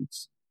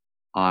attachments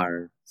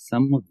are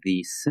some of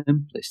the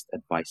simplest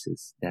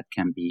advices that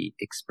can be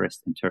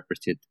expressed,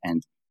 interpreted,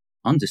 and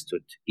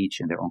understood each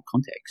in their own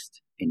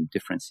context in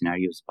different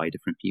scenarios by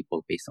different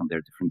people based on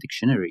their different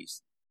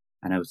dictionaries.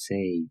 And I would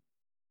say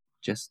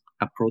just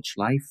approach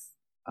life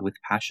with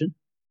passion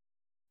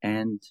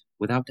and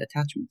without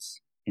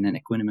attachments in an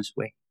equanimous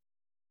way.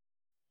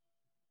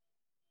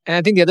 And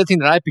I think the other thing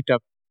that I picked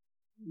up,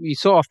 we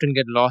so often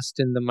get lost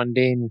in the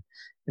mundane,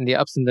 in the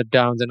ups and the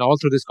downs. And all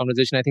through this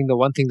conversation, I think the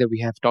one thing that we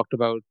have talked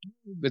about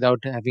without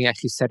having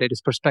actually said it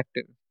is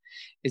perspective,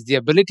 is the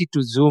ability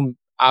to zoom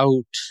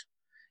out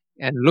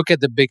and look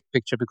at the big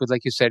picture. Because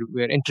like you said,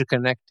 we're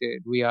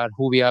interconnected. We are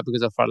who we are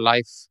because of our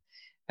life,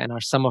 and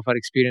our some of our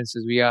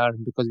experiences we are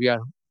because we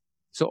are.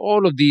 So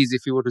all of these,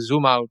 if you were to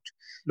zoom out,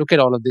 look at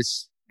all of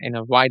this in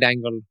a wide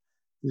angle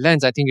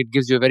lens, I think it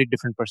gives you a very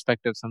different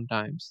perspective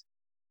sometimes.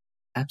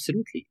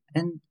 Absolutely.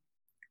 And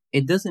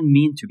it doesn't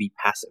mean to be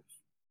passive.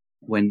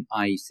 When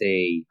I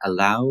say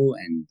allow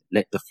and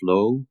let the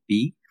flow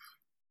be,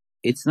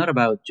 it's not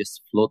about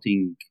just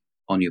floating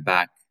on your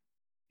back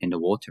in the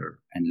water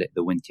and let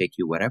the wind take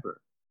you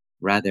wherever.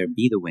 Rather,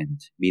 be the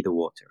wind, be the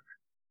water.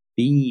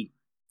 Be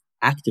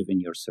active in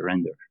your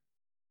surrender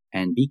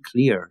and be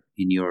clear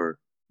in your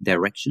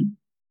direction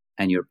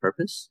and your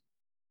purpose.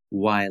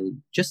 While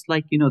just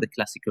like, the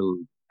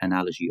classical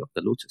analogy of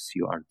the lotus,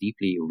 you are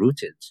deeply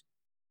rooted,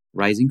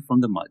 rising from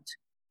the mud,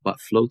 but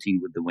floating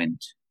with the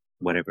wind,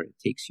 wherever it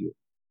takes you.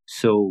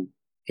 So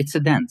it's a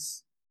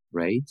dance,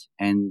 right?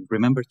 And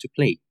remember to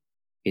play.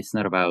 It's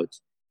not about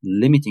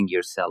limiting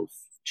yourself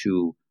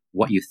to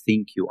what you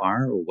think you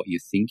are or what you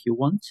think you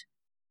want.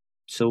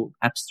 So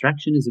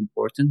abstraction is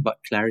important, but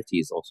clarity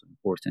is also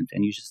important.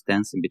 And you just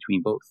dance in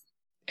between both.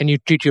 And you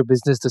treat your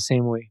business the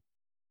same way.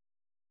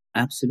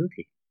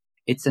 Absolutely.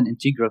 It's an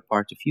integral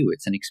part of you.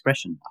 It's an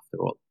expression,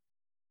 after all.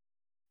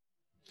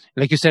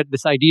 Like you said,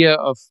 this idea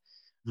of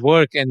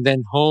work and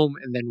then home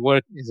and then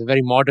work is a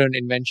very modern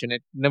invention.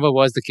 It never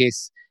was the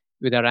case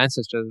with our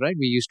ancestors, right?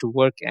 We used to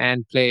work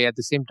and play at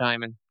the same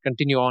time and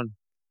continue on.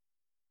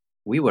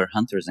 We were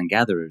hunters and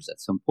gatherers at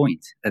some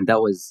point, and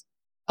that was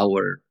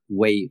our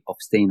way of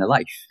staying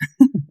alive.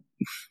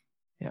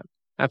 Yeah,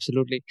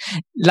 absolutely.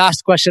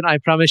 Last question, I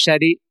promise,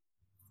 Shadi.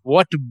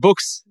 What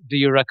books do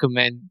you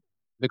recommend?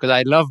 Because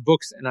I love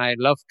books and I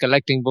love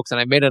collecting books, and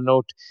I made a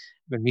note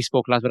when we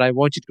spoke last, but I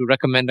want you to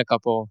recommend a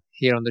couple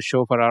here on the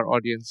show for our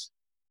audience.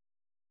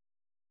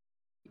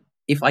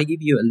 If I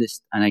give you a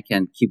list, and I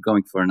can keep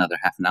going for another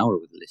half an hour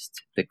with the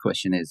list, the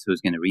question is,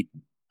 who's going to read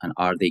them? And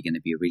are they going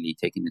to be really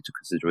taken into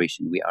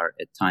consideration? We are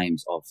at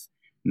times of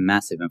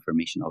massive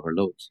information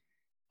overload.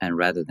 And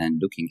rather than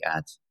looking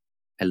at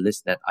a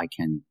list that I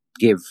can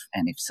give,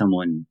 and if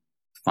someone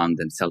found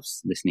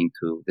themselves listening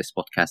to this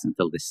podcast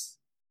until this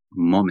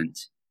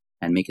moment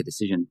and make a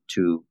decision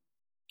to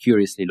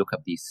curiously look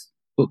up these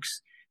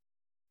books,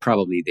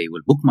 probably they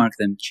will bookmark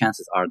them.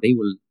 Chances are they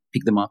will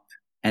pick them up,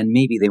 and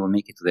maybe they will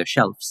make it to their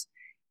shelves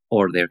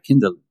or their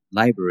Kindle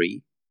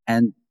library,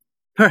 and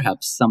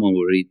perhaps someone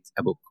will read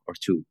a book or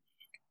two.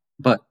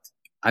 But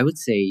I would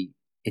say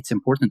it's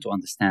important to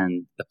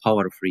understand the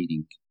power of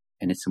reading,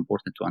 and it's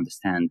important to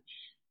understand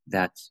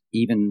that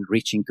even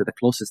reaching to the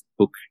closest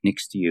book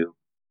next to you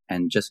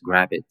and just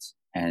grab it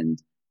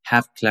and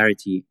have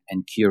clarity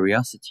and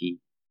curiosity,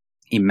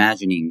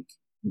 imagining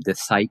the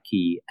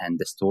psyche and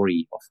the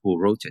story of who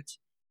wrote it.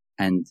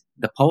 And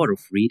the power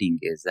of reading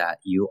is that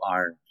you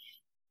are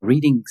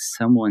reading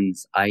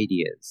someone's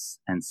ideas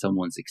and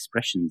someone's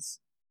expressions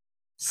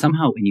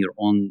somehow in your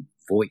own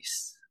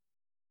voice.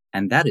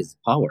 And that is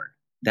power.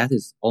 That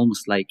is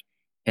almost like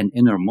an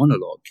inner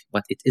monologue,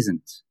 but it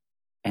isn't.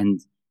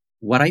 And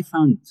what I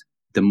found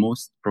the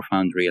most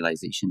profound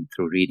realization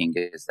through reading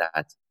is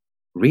that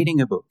reading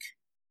a book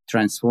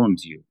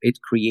transforms you.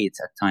 It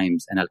creates at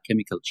times an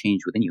alchemical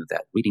change within you,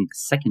 that reading the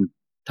second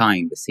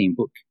time the same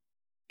book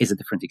is a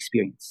different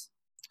experience.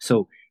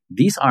 So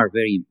these are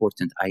very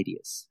important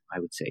ideas, I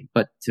would say.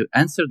 But to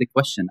answer the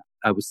question,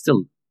 I would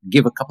still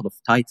give a couple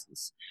of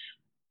titles.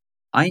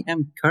 I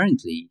am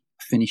currently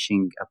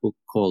finishing a book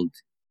called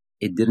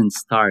It Didn't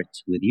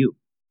Start With You,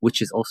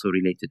 which is also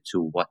related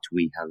to what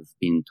we have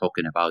been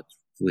talking about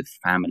with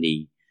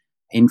family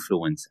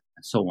influence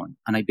and so on.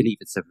 And I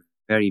believe it's a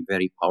very,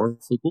 very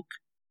powerful book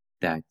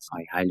that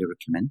I highly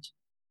recommend.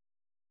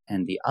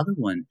 And the other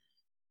one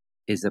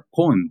is a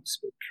poems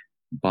book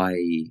by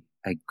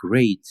a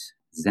great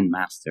Zen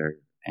master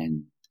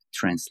and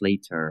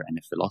translator and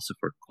a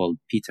philosopher called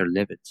Peter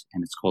Levitt,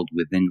 and it's called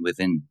Within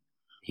Within.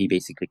 He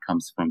basically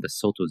comes from the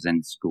Soto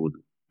Zen school,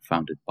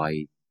 founded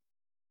by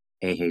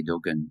Eihei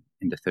Dogen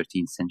in the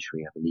 13th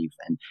century, I believe.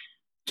 And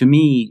to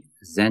me,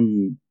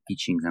 Zen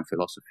teachings and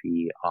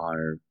philosophy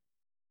are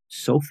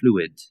so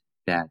fluid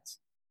that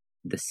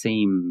the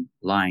same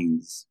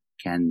lines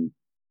can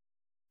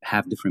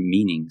have different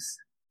meanings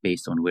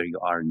based on where you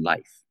are in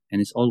life. And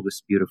it's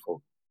always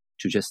beautiful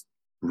to just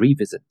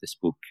revisit this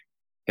book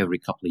every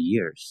couple of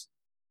years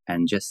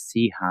and just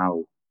see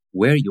how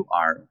where you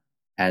are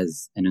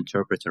as an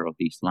interpreter of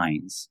these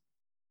lines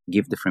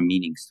give different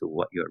meanings to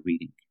what you're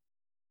reading.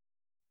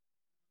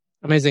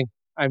 Amazing.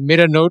 I've made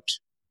a note.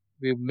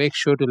 We'll make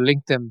sure to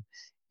link them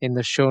in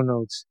the show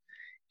notes.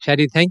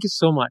 Shadi, thank you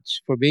so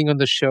much for being on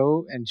the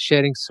show and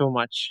sharing so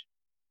much.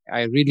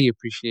 I really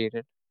appreciate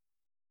it.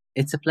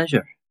 It's a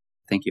pleasure.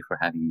 Thank you for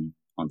having me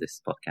on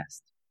this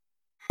podcast.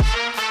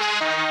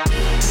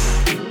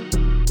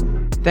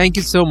 Thank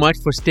you so much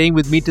for staying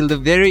with me till the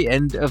very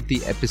end of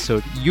the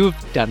episode. You've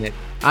done it.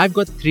 I've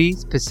got 3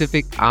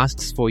 specific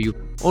asks for you,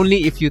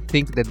 only if you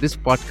think that this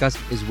podcast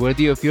is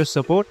worthy of your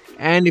support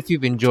and if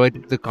you've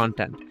enjoyed the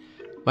content.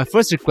 My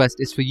first request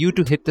is for you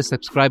to hit the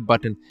subscribe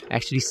button.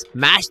 Actually,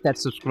 smash that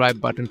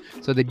subscribe button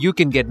so that you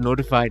can get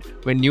notified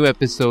when new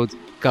episodes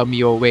come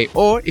your way.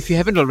 Or if you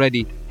haven't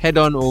already, head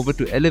on over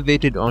to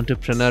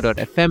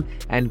elevatedentrepreneur.fm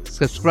and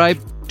subscribe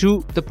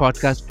to the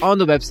podcast on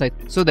the website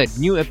so that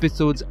new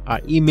episodes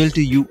are emailed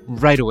to you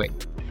right away.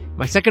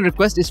 My second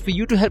request is for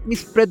you to help me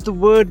spread the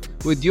word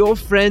with your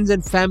friends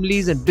and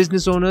families and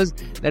business owners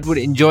that would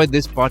enjoy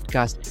this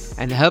podcast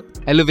and help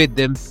elevate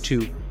them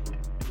too.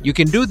 You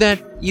can do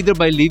that either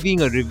by leaving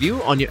a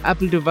review on your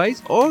Apple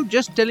device or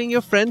just telling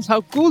your friends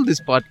how cool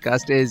this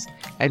podcast is.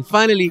 And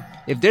finally,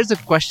 if there's a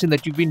question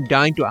that you've been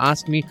dying to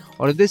ask me,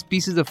 or if there's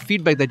pieces of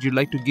feedback that you'd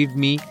like to give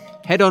me,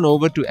 head on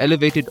over to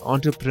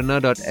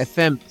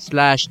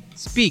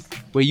elevatedentrepreneur.fm/speak,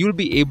 where you'll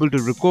be able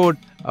to record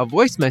a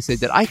voice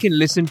message that I can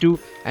listen to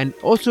and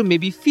also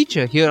maybe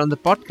feature here on the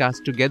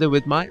podcast together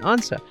with my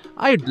answer.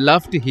 I'd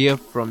love to hear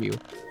from you.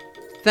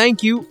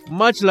 Thank you,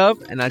 much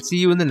love, and I'll see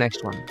you in the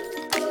next one.